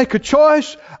had to make a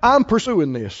choice. I'm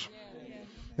pursuing this.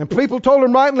 And people told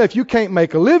them right and left, you can't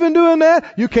make a living doing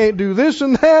that. You can't do this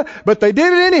and that. But they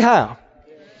did it anyhow.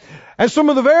 And some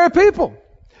of the very people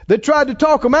that tried to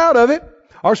talk them out of it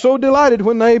are so delighted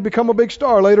when they become a big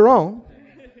star later on.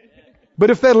 But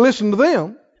if they'd listen to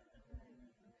them,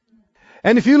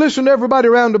 and if you listen to everybody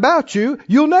around about you,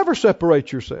 you'll never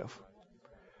separate yourself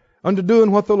unto doing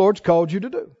what the Lord's called you to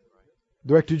do,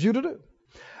 directed you to do.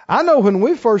 I know when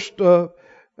we first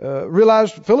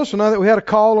realized, Phyllis and I, that we had a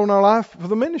call on our life for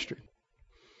the ministry,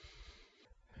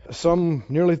 some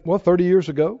nearly 30 years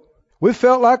ago, we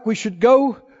felt like we should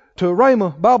go to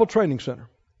Rhema Bible Training Center.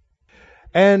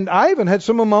 And I even had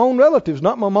some of my own relatives,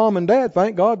 not my mom and dad,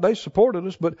 thank God, they supported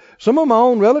us, but some of my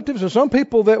own relatives and some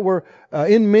people that were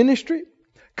in ministry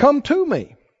come to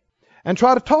me and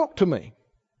try to talk to me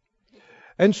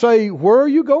and say, where are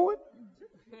you going?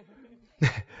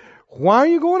 Why are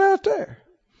you going out there?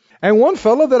 And one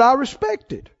fellow that I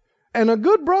respected, and a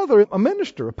good brother, a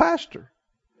minister, a pastor.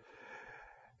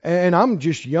 And I'm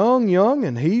just young,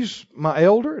 and he's my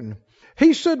elder. And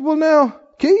he said, well now,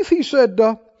 Keith, he said,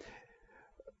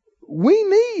 we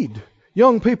need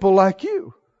young people like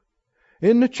you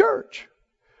in the church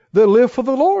that live for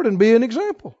the Lord and be an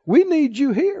example. We need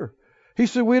you here. He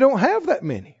said, we don't have that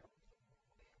many.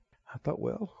 I thought,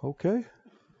 well, okay.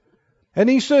 And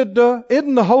he said,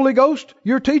 isn't the Holy Ghost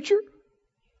your teacher?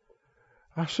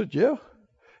 I said, yeah.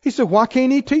 He said, why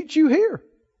can't he teach you here?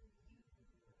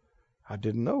 I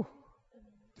didn't know.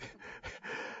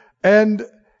 And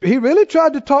he really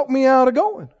tried to talk me out of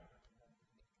going.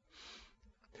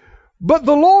 But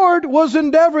the Lord was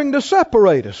endeavoring to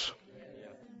separate us.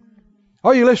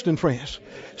 Are you listening, friends?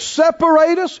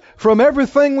 Separate us from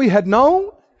everything we had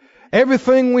known,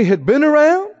 everything we had been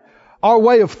around, our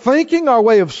way of thinking, our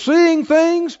way of seeing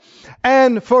things,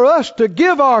 and for us to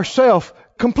give ourselves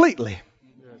completely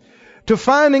to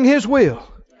finding His will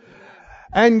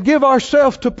and give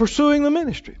ourselves to pursuing the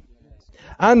ministry.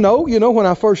 I know, when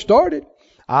I first started,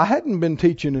 I hadn't been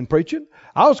teaching and preaching.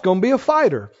 I was going to be a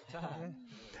fighter.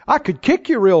 I could kick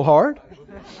you real hard,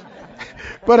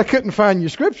 but I couldn't find your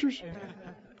scriptures.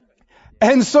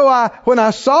 And so when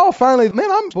I saw finally,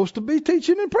 man, I'm supposed to be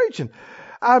teaching and preaching.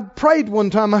 I prayed one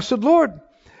time. I said, Lord,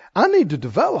 I need to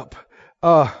develop.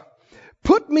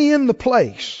 Put me in the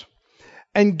place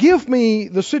and give me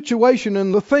the situation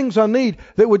and the things I need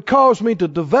that would cause me to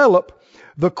develop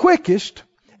the quickest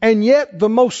and yet the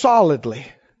most solidly.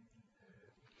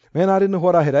 Man, I didn't know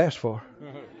what I had asked for.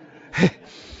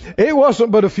 It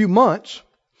wasn't but a few months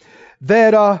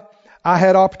that I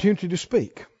had opportunity to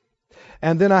speak.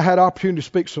 And then I had opportunity to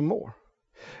speak some more.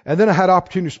 And then I had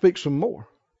opportunity to speak some more.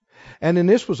 And then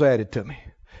this was added to me.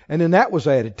 And then that was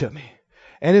added to me.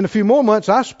 And in a few more months,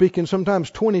 I was speaking sometimes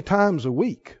 20 times a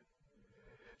week.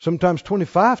 Sometimes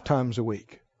 25 times a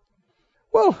week.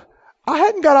 Well, I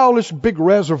hadn't got all this big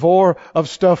reservoir of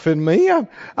stuff in me.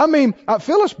 I mean,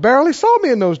 Phyllis barely saw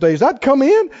me in those days. I'd come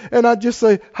in and I'd just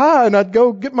say hi, and I'd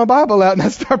go get my Bible out and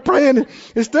I'd start praying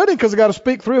and studying because I got to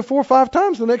speak 3 or 4 or 5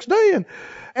 times the next day.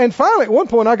 And finally, at one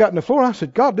point, I got on the floor and I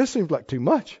said, God, this seems like too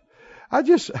much.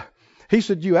 He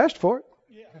said, you asked for it.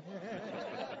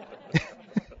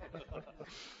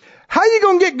 How you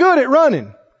going to get good at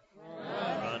running?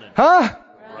 Huh?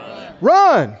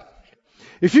 Run.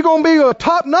 If you're going to be a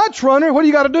top-notch runner, what do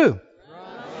you got to do?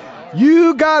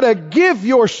 You got to give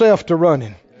yourself to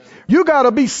running. You got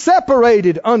to be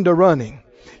separated under running.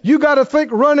 You got to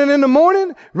think running in the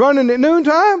morning, running at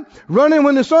noontime, running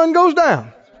when the sun goes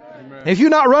down. Amen. If you're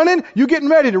not running, you're getting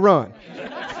ready to run.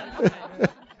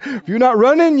 If you're not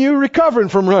running, you're recovering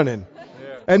from running.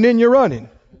 And then you're running.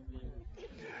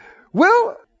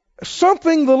 Well,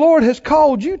 something the Lord has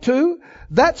called you to,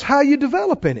 that's how you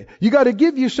develop in it. You got to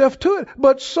give yourself to it.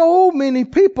 But so many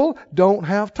people don't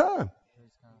have time.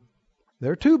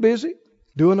 They're too busy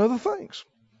doing other things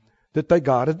that they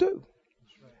got to do.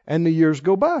 And the years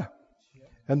go by.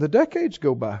 And the decades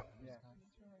go by.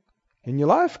 And your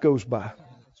life goes by.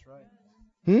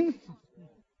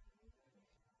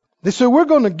 So we're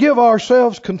going to give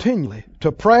ourselves continually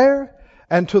to prayer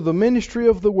and to the ministry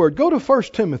of the Word. Go to 1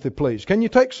 Timothy, please. Can you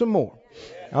take some more?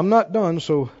 I'm not done,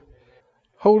 so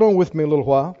hold on with me a little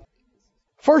while.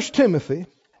 1 Timothy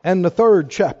and the 3rd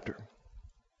chapter.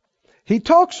 He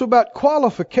talks about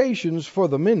qualifications for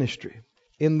the ministry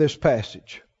in this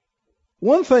passage.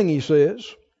 One thing he says,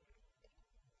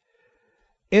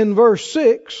 in verse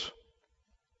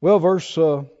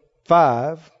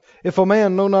 5, if a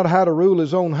man know not how to rule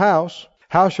his own house,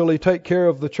 how shall he take care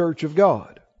of the church of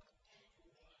God?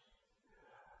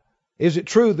 Is it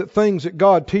true that things that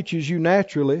God teaches you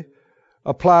naturally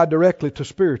apply directly to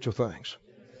spiritual things?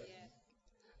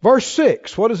 Verse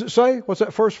 6, what does it say? What's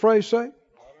that first phrase say?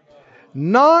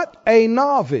 Not a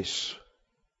novice,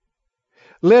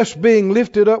 lest being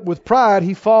lifted up with pride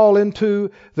he fall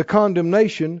into the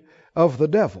condemnation of the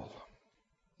devil.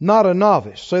 Not a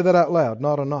novice. Say that out loud.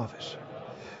 Not a novice.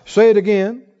 Say it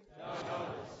again.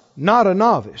 Not a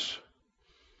novice.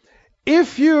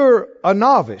 If you're a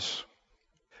novice,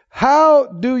 how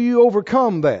do you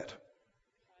overcome that?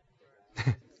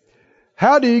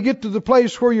 How do you get to the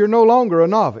place where you're no longer a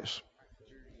novice?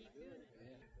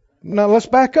 Now let's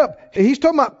back up. He's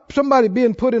talking about somebody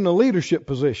being put in a leadership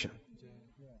position,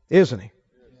 isn't he?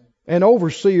 An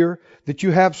overseer, that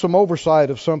you have some oversight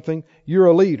of something, you're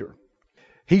a leader.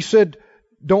 He said,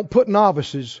 don't put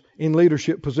novices in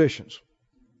leadership positions.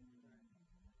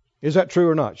 Is that true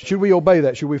or not? Should we obey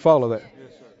that? Should we follow that?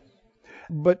 Yes, sir.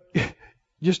 But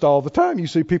just all the time you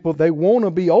see people, they want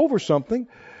to be over something,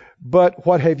 but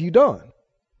what have you done?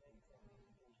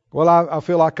 Well, I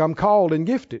feel like I'm called and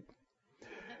gifted.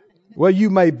 Well, you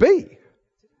may be.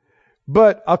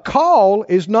 But a call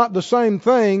is not the same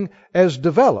thing as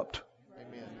developed.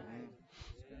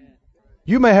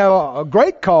 You may have a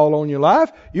great call on your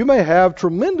life. You may have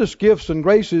tremendous gifts and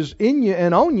graces in you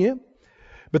and on you.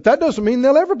 But that doesn't mean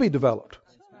they'll ever be developed.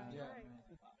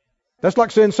 That's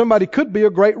like saying somebody could be a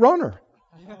great runner.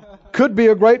 Could be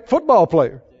a great football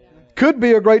player. Could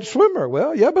be a great swimmer.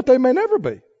 Well, yeah, but they may never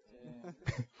be.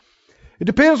 It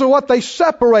depends on what they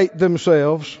separate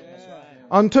themselves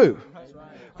unto.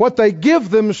 What they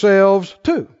give themselves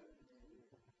to.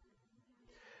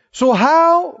 So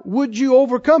how would you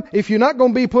overcome? If you're not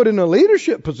going to be put in a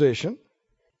leadership position,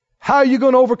 how are you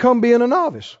going to overcome being a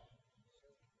novice?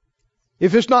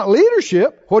 If it's not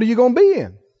leadership, what are you going to be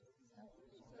in?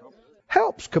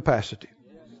 Helps capacity.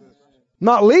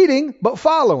 Not leading, but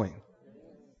following.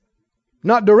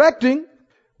 Not directing,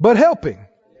 but helping.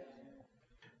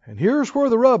 And here's where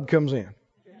the rub comes in.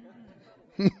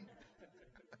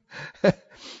 A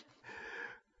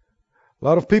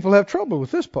lot of people have trouble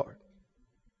with this part,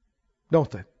 don't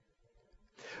they?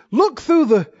 Look through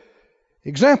the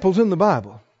examples in the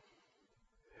Bible.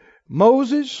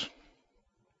 Moses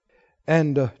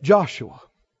and Joshua.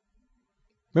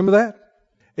 Remember that?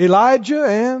 Elijah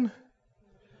and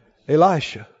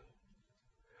Elisha.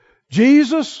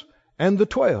 Jesus and the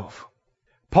 12.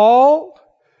 Paul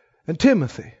and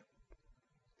Timothy.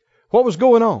 What was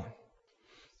going on?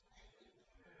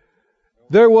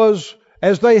 There was,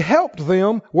 as they helped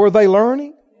them, were they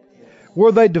learning?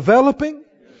 Were they developing?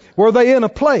 Were they in a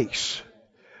place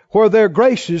where their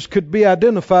graces could be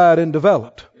identified and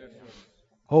developed?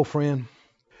 Oh, friend,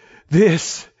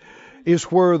 this is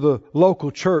where the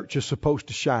local church is supposed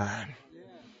to shine,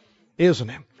 isn't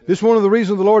it? This is one of the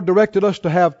reasons the Lord directed us to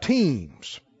have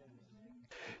teams.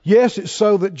 Yes, it's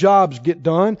so that jobs get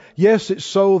done. Yes, it's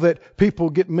so that people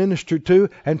get ministered to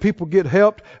and people get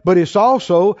helped. But it's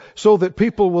also so that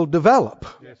people will develop.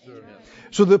 Yes, sir.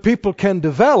 So that people can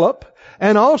develop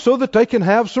and also that they can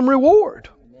have some reward.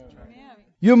 Amen.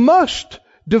 You must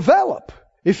develop.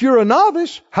 If you're a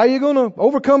novice, how are you going to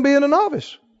overcome being a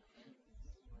novice?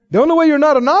 The only way you're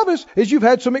not a novice is you've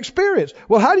had some experience.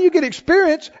 Well, how do you get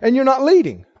experience and you're not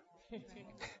leading?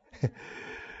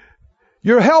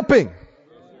 You're helping.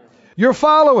 You're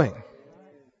following.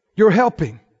 You're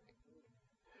helping.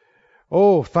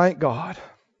 Oh, thank God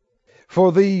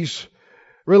for these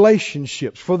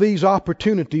relationships, for these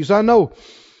opportunities. I know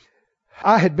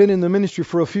I had been in the ministry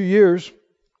for a few years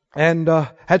and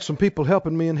had some people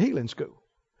helping me in healing school.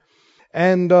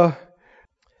 And the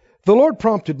Lord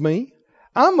prompted me.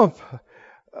 I'm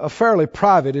a fairly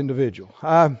private individual.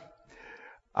 I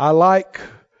like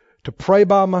to pray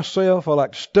by myself. I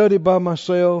like to study by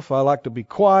myself. I like to be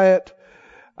quiet.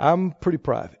 I'm pretty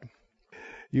private.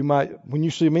 You might, when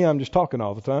you see me, I'm just talking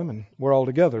all the time and we're all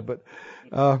together, but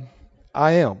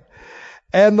I am.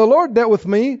 And the Lord dealt with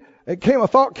me. A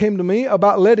thought came to me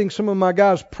about letting some of my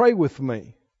guys pray with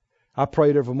me. I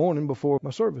prayed every morning before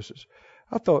my services.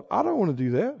 I thought, I don't want to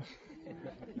do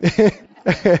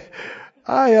that.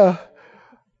 I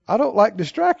don't like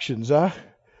distractions. I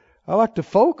like to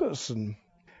focus, and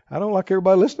I don't like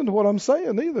everybody listening to what I'm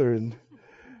saying either. And,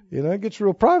 it gets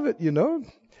real private,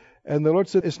 And the Lord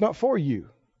said, it's not for you.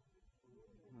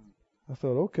 I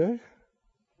thought, okay.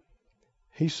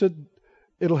 He said,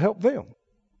 it'll help them.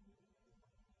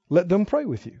 Let them pray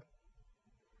with you.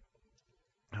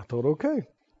 I thought, okay.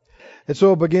 And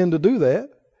so I began to do that.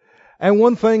 And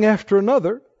one thing after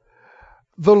another,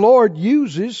 the Lord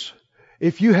uses,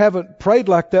 if you haven't prayed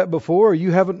like that before, or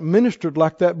you haven't ministered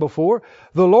like that before,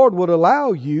 the Lord would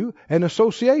allow you an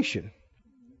association.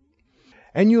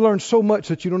 And you learn so much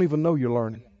that you don't even know you're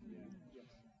learning.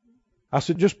 I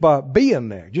said, just by being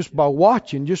there, just by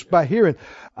watching, just by hearing.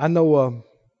 I know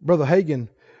Brother Hagin,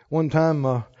 one time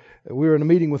we were in a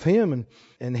meeting with him,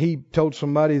 and he told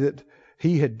somebody that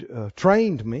he had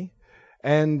trained me.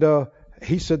 And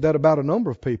he said that about a number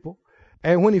of people.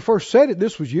 And when he first said it,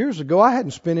 this was years ago, I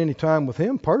hadn't spent any time with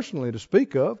him personally to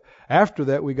speak of. After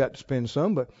that, we got to spend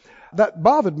some. But that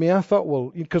bothered me. I thought,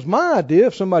 well, because my idea,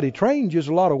 if somebody trains you, is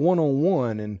a lot of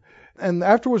one-on-one. And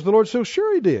afterwards, the Lord said, well,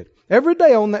 sure he did. Every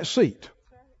day on that seat.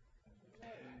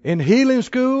 In healing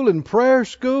school, in prayer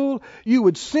school, you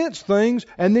would sense things,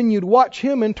 and then you'd watch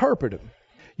him interpret them.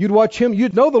 You'd watch him.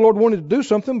 You'd know the Lord wanted to do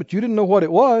something, but you didn't know what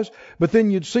it was. But then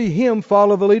you'd see him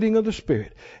follow the leading of the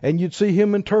Spirit. And you'd see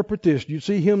him interpret this. You'd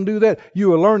see him do that. You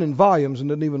were learning volumes and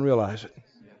didn't even realize it.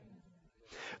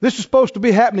 This is supposed to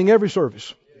be happening every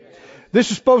service. This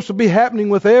is supposed to be happening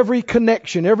with every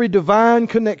connection, every divine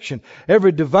connection,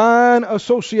 every divine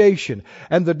association.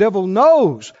 And the devil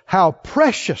knows how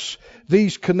precious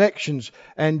these connections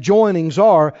and joinings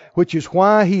are, which is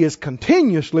why he is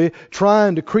continuously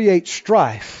trying to create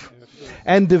strife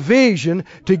and division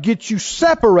to get you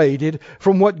separated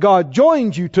from what God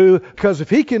joined you to, because if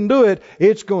he can do it,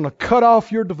 it's going to cut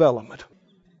off your development.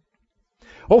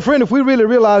 Oh, friend, if we really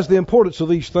realize the importance of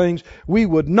these things, we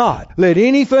would not let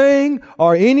anything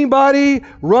or anybody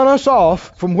run us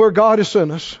off from where God has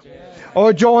sent us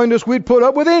or joined us. We'd put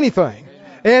up with anything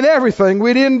and everything.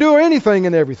 We'd endure anything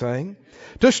and everything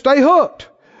to stay hooked,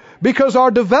 because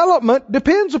our development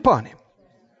depends upon Him.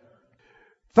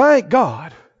 Thank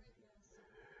God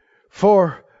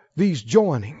for these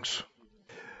joinings.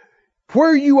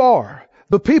 Where you are,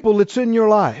 the people that's in your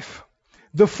life,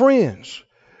 the friends,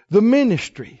 the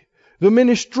ministry, the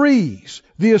ministries,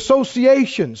 the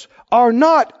associations are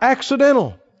not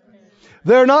accidental.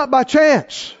 They're not by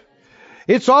chance.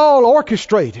 It's all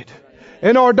orchestrated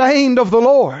and ordained of the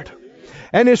Lord.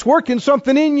 And it's working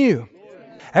something in you.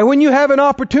 And when you have an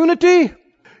opportunity,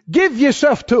 Give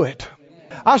yourself to it.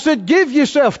 I said, give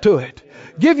yourself to it.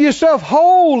 Give yourself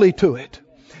wholly to it.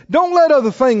 Don't let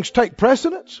other things take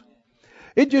precedence.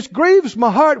 It just grieves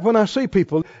my heart when I see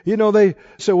people, they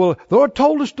say, well, the Lord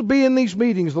told us to be in these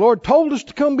meetings. The Lord told us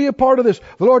to come be a part of this.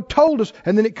 The Lord told us,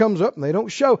 and then it comes up and they don't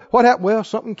show. What happened? Well,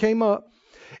 something came up.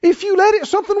 If you let it,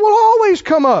 something will always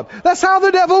come up. That's how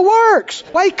the devil works.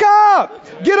 Wake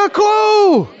up. Get a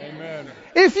clue. Amen.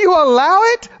 If you allow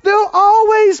it, there'll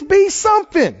always be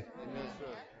something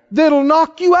that'll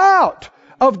knock you out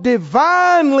of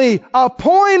divinely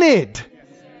appointed,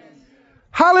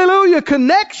 hallelujah,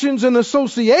 connections and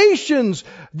associations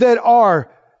that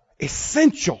are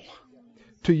essential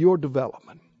to your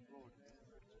development.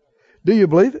 Do you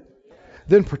believe it?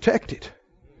 Then protect it.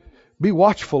 Be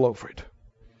watchful over it.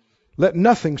 Let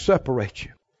nothing separate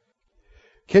you.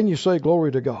 Can you say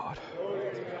glory to God?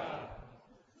 Glory to God.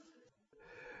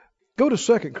 Go to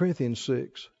 2 Corinthians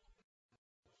 6.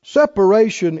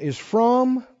 Separation is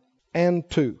from and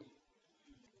to.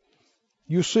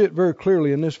 You see it very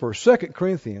clearly in this verse. 2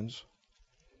 Corinthians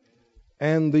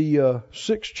and the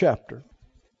 6th chapter.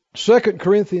 2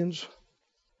 Corinthians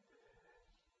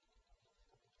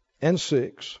and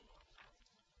 6.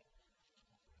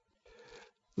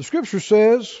 The scripture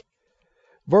says,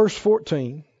 verse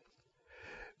 14,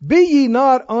 be ye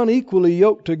not unequally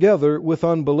yoked together with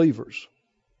unbelievers.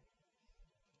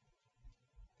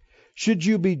 Should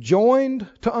you be joined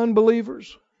to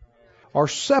unbelievers or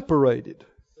separated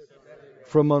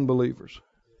from unbelievers?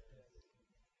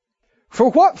 For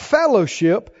what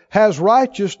fellowship has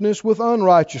righteousness with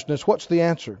unrighteousness? What's the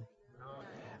answer?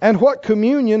 And what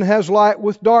communion has light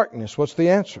with darkness? What's the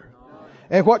answer?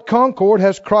 And what concord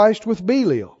has Christ with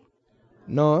Belial?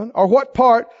 None. Or what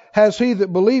part has he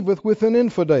that believeth with an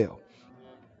infidel?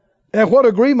 And what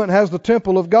agreement has the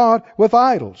temple of God with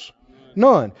idols?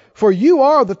 None. For you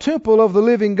are the temple of the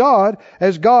living God,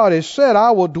 as God has said,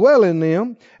 I will dwell in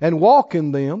them and walk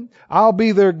in them. I'll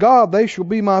be their God, they shall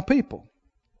be my people.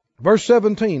 Verse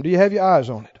 17. Do you have your eyes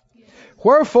on it?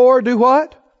 Wherefore do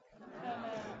what?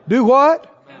 Do what?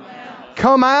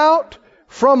 Come out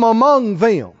from among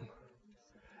them.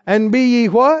 And be ye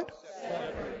what?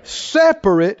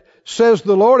 Separate, says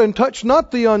the Lord, and touch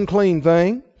not the unclean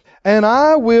thing. And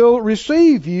I will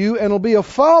receive you, and will be a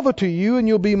father to you, and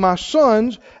you'll be my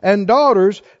sons and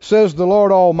daughters, says the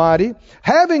Lord Almighty.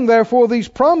 Having therefore these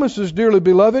promises, dearly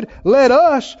beloved, let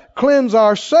us cleanse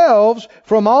ourselves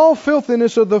from all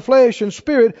filthiness of the flesh and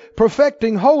spirit,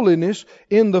 perfecting holiness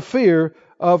in the fear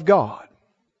of God.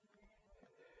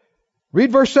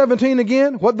 Read verse 17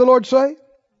 again. What did the Lord say?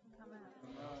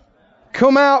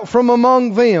 Come out from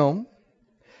among them,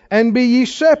 and be ye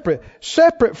separate.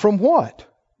 Separate from what?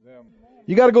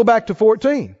 You got to go back to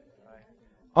 14.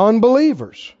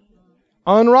 Unbelievers,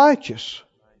 unrighteous,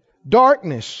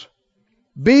 darkness,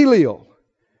 Belial,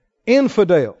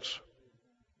 infidels.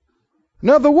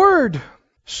 Now the word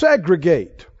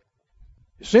segregate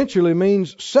essentially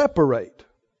means separate,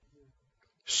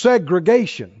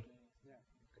 segregation.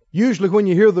 Usually when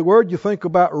you hear the word, you think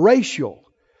about racial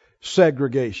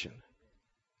segregation.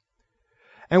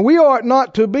 And we ought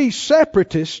not to be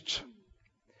separatists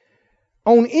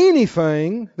on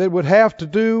anything that would have to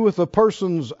do with a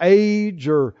person's age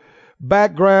or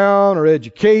background or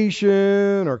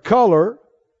education or color.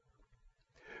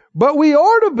 But we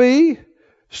ought to be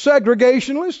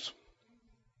segregationalists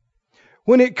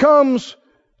when it comes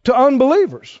to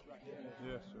unbelievers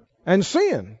and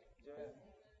sin.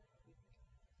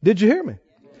 Did you hear me?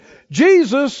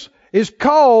 Jesus is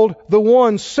called the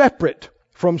one separate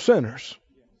from sinners.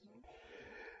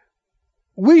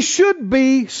 We should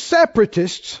be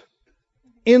separatists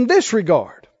in this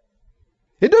regard.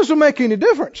 It doesn't make any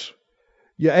difference.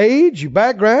 Your age, your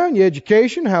background, your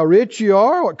education, how rich you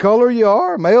are, what color you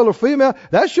are, male or female,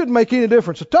 that shouldn't make any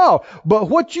difference at all. But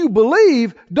what you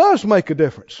believe does make a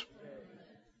difference.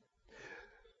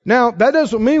 Now, that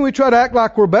doesn't mean we try to act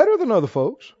like we're better than other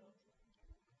folks.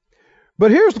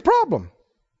 But here's the problem.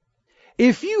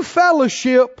 If you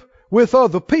fellowship with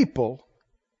other people,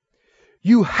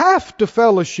 you have to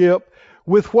fellowship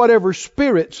with whatever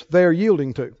spirits they're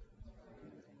yielding to.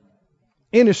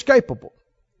 Inescapable.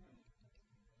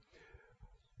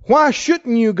 Why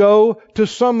shouldn't you go to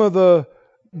some of the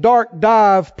dark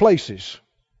dive places?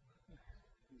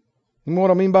 You know what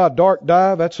I mean by dark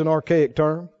dive? That's an archaic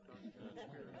term.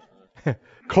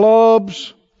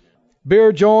 Clubs,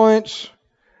 beer joints,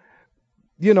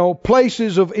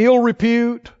 places of ill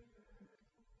repute.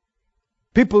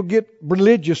 People get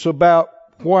religious about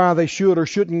why they should or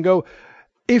shouldn't go.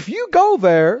 If you go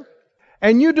there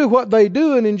and you do what they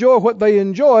do and enjoy what they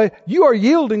enjoy, you are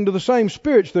yielding to the same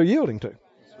spirits they're yielding to.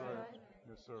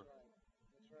 Yes, sir.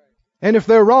 And if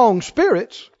they're wrong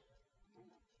spirits,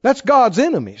 that's God's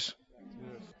enemies.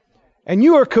 And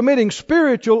you are committing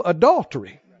spiritual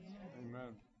adultery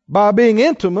by being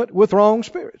intimate with wrong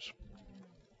spirits.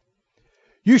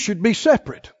 You should be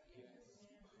separate.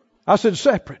 I said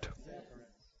separate.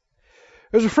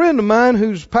 There's a friend of mine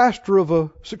who's pastor of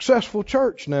a successful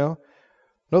church now,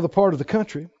 another part of the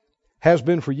country, has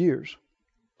been for years.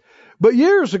 But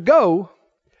years ago,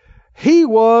 he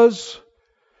was,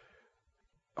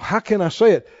 how can I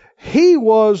say it? He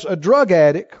was a drug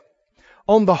addict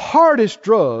on the hardest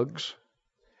drugs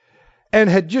and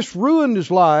had just ruined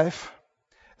his life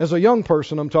as a young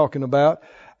person I'm talking about.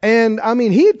 And I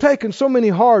mean, he had taken so many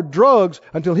hard drugs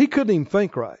until he couldn't even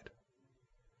think right.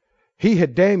 He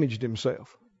had damaged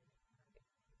himself.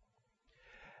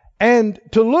 And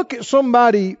to look at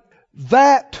somebody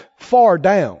that far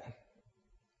down,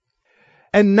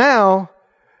 and now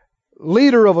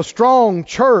leader of a strong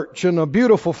church and a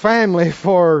beautiful family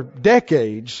for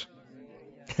decades,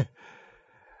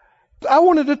 I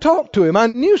wanted to talk to him. I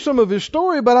knew some of his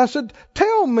story, but I said,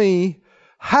 tell me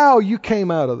how you came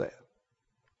out of that.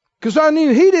 Because I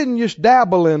knew he didn't just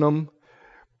dabble in them.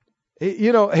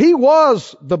 You know, he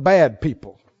was the bad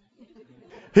people.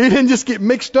 He didn't just get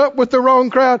mixed up with the wrong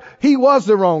crowd. He was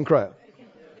the wrong crowd.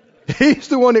 He's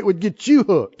the one that would get you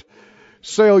hooked,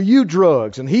 sell you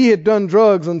drugs. And he had done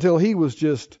drugs until he was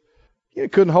just, he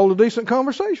couldn't hold a decent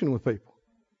conversation with people.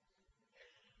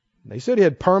 They said he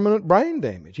had permanent brain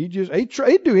damage. He'd do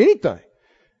anything.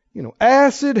 You know,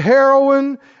 acid,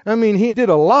 heroin. I mean, he did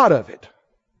a lot of it.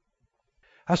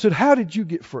 I said, how did you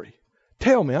get free?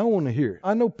 Tell me, I want to hear it.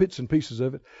 I know bits and pieces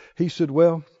of it. He said,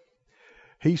 well,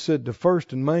 the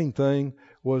first and main thing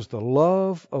was the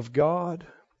love of God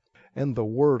and the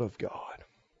Word of God.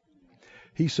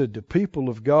 He said, the people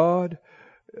of God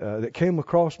that came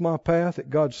across my path,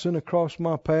 that God sent across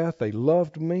my path, they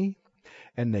loved me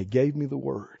and they gave me the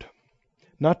Word.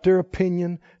 Not their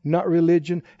opinion, not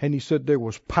religion. And he said there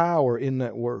was power in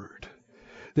that Word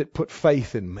that put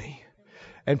faith in me.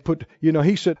 And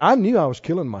he said, I knew I was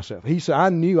killing myself. He said, I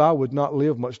knew I would not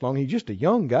live much longer. He's just a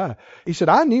young guy. He said,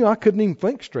 I knew I couldn't even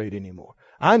think straight anymore.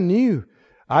 I knew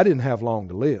I didn't have long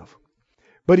to live.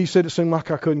 But he said it seemed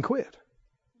like I couldn't quit.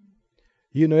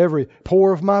 You know, every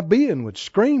pore of my being would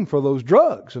scream for those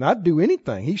drugs. And I'd do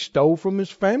anything. He stole from his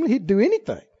family. He'd do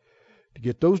anything to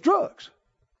get those drugs.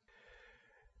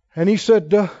 And he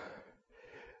said,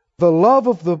 the love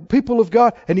of the people of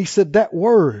God. And he said that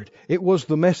word, it was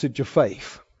the message of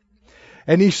faith.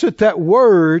 And he said that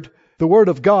word, the Word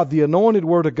of God, the anointed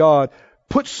Word of God,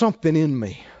 put something in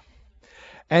me.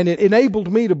 And it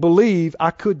enabled me to believe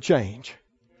I could change.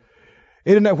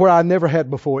 It where I never had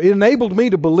before. It enabled me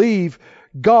to believe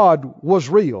God was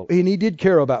real. And He did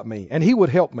care about me. And He would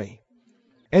help me.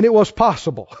 And it was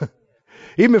possible.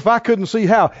 Even if I couldn't see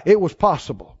how, it was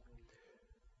possible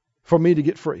for me to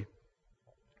get free.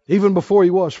 Even before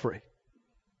he was free.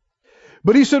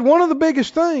 But he said one of the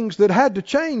biggest things that had to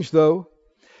change though,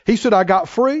 he said I got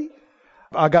free,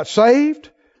 I got saved,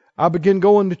 I began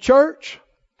going to church,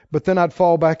 but then I'd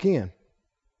fall back in.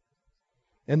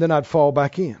 And then I'd fall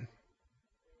back in.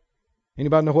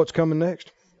 Anybody know what's coming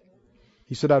next?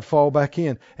 He said I'd fall back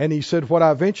in. And he said what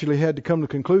I eventually had to come to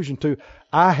the conclusion to,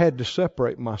 I had to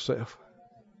separate myself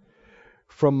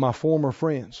from my former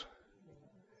friends.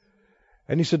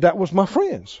 And he said, that was my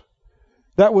friends.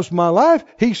 That was my life.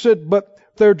 He said, but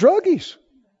they're druggies.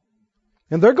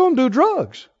 And they're going to do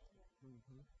drugs.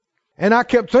 And I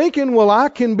kept thinking, well, I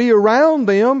can be around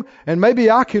them and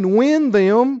maybe I can win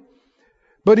them.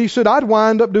 But he said, I'd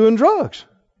wind up doing drugs.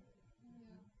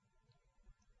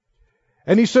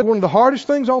 And he said, one of the hardest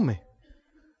things on me.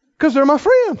 Because they're my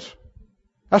friends.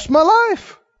 That's my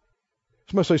life.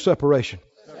 Somebody say separation.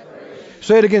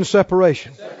 Say it again,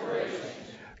 separation.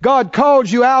 God called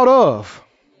you out of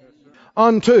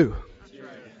unto.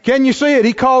 Can you see it?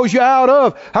 He calls you out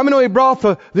of. How many know He brought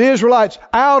the Israelites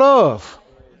out of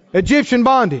Egyptian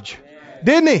bondage?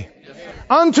 Didn't He?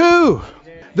 Unto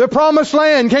the promised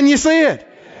land. Can you see it?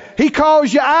 He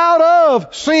calls you out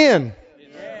of sin.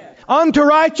 Unto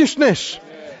righteousness.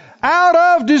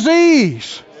 Out of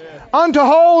disease. Unto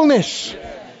wholeness.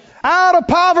 Out of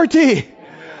poverty.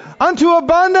 Unto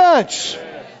abundance.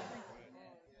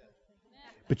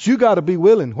 But you got to be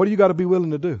willing. What do you got to be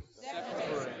willing to do?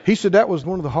 Separate. He said that was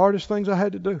one of the hardest things I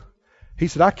had to do. He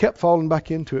said I kept falling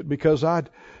back into it because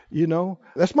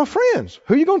that's my friends.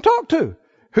 Who you going to talk to?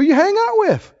 Who you hang out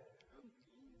with?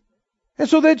 And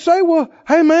so they'd say, well,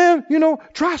 hey man,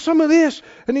 try some of this.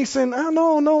 And he said,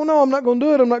 no, I'm not going to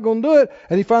do it. I'm not going to do it.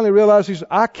 And he finally realized, he said,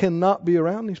 I cannot be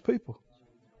around these people.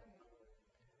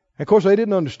 And of course they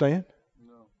didn't understand.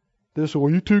 They'll say,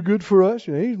 well, you're too good for us.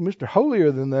 You know, he's Mr.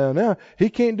 Holier than thou now. He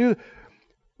can't do it.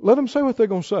 Let them say what they're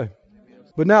going to say.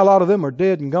 But now a lot of them are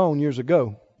dead and gone years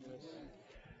ago.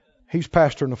 He's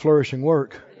pastoring a flourishing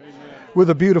work with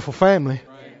a beautiful family.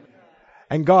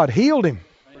 And God healed him.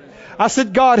 I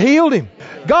said, God healed him.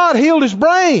 God healed his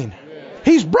brain.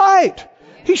 He's bright.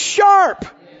 He's sharp.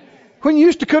 When you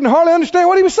used to couldn't hardly understand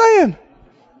what he was saying.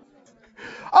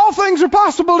 All things are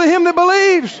possible to him that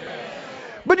believes.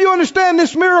 But you understand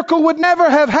this miracle would never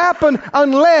have happened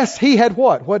unless he had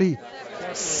what? What he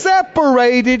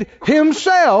separated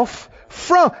himself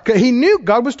from. He knew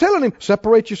God was telling him,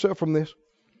 separate yourself from this.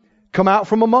 Come out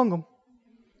from among them.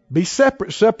 Be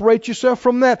separate. Separate yourself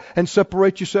from that and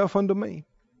separate yourself unto me.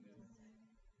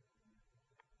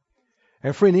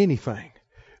 And friend, anything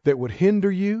that would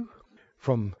hinder you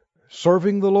from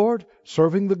serving the Lord,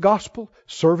 serving the gospel,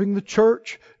 serving the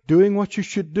church, doing what you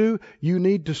should do, you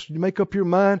need to make up your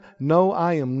mind, no,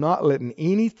 I am not letting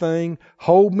anything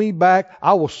hold me back.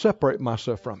 I will separate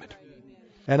myself from it.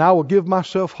 And I will give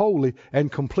myself wholly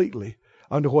and completely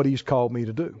unto what He's called me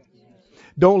to do.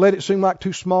 Don't let it seem like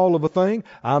too small of a thing.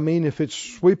 I mean, if it's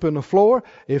sweeping the floor,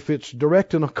 if it's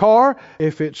directing a car,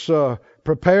 if it's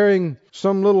preparing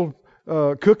some little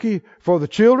cookie for the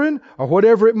children, or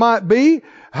whatever it might be,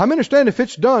 I understand if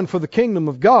it's done for the kingdom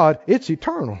of God, it's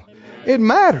eternal. It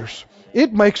matters.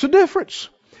 It makes a difference.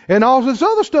 And all this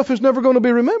other stuff is never going to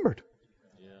be remembered.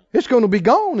 It's going to be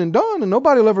gone and done, and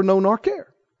nobody will ever know nor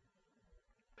care.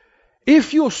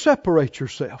 If you'll separate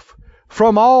yourself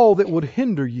from all that would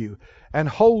hinder you and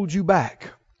hold you back,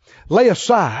 lay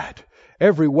aside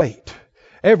every weight,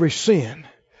 every sin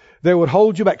that would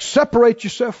hold you back, separate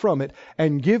yourself from it,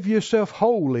 and give yourself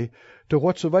wholly to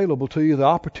what's available to you, the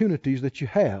opportunities that you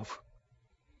have,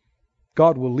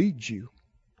 God will lead you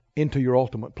into your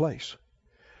ultimate place.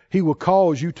 He will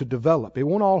cause you to develop. It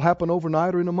won't all happen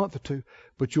overnight or in a month or two,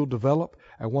 but you'll develop,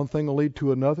 and one thing will lead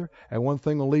to another, and one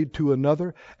thing will lead to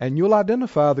another, and you'll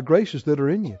identify the graces that are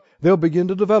in you. They'll begin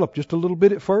to develop just a little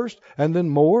bit at first, and then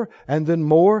more, and then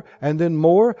more, and then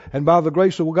more, and by the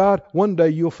grace of God, one day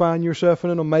you'll find yourself in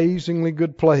an amazingly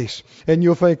good place, and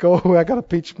you'll think, oh, I got to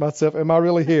pinch myself. Am I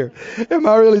really here? Am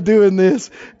I really doing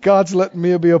this? God's letting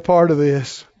me be a part of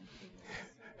this.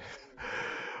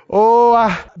 Oh,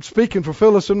 I'm speaking for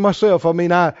Phyllis and myself. I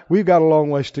mean, we've got a long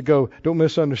ways to go. Don't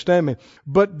misunderstand me.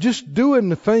 But just doing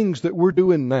the things that we're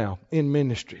doing now in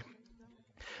ministry.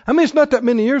 I mean, it's not that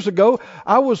many years ago,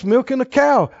 I was milking a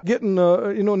cow, getting,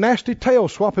 nasty tail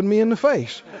swapping me in the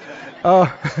face.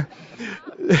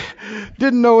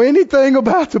 Didn't know anything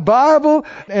about the Bible,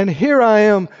 and here I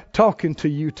am talking to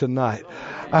you tonight.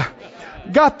 I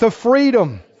got the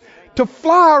freedom to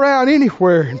fly around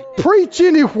anywhere and preach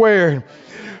anywhere,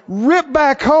 rip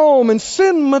back home and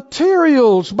send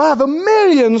materials by the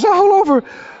millions all over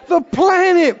the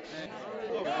planet.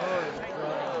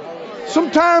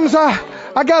 Sometimes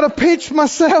I got to pinch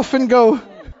myself and go,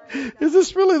 is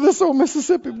this really this old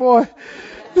Mississippi boy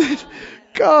that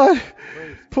God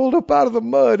pulled up out of the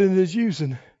mud and is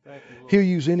using? He'll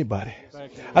use anybody.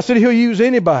 I said He'll use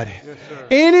anybody.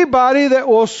 Anybody that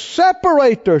will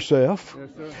separate themselves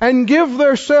and give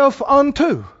theirself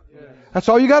unto. That's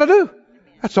all you got to do.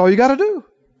 That's all you got to do.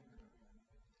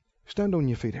 Stand on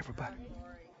your feet, everybody.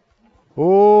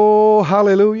 Oh,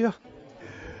 hallelujah.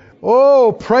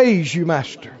 Oh, praise you,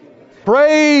 Master.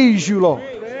 Praise you, Lord.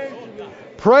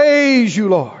 Praise you,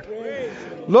 Lord.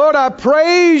 Lord, I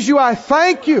praise you. I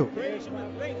thank you.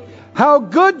 How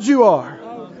good you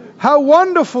are. How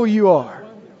wonderful you are.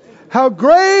 How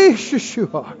gracious you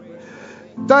are.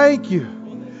 Thank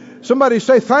you. Somebody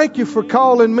say, thank you for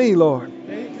calling me, Lord.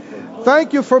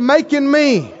 Thank you for making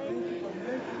me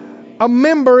a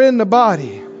member in the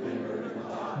body.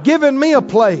 Giving me a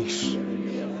place.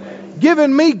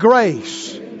 Giving me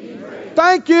grace.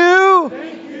 Thank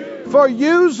you for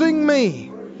using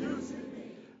me.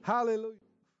 Hallelujah.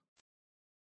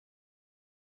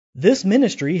 This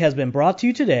ministry has been brought to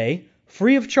you today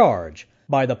free of charge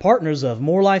by the partners of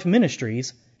More Life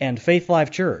Ministries and Faith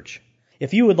Life Church.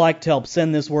 If you would like to help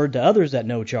send this word to others at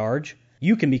no charge,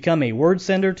 you can become a word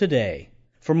sender today.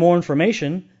 For more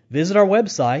information, visit our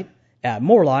website at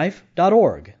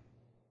morelife.org.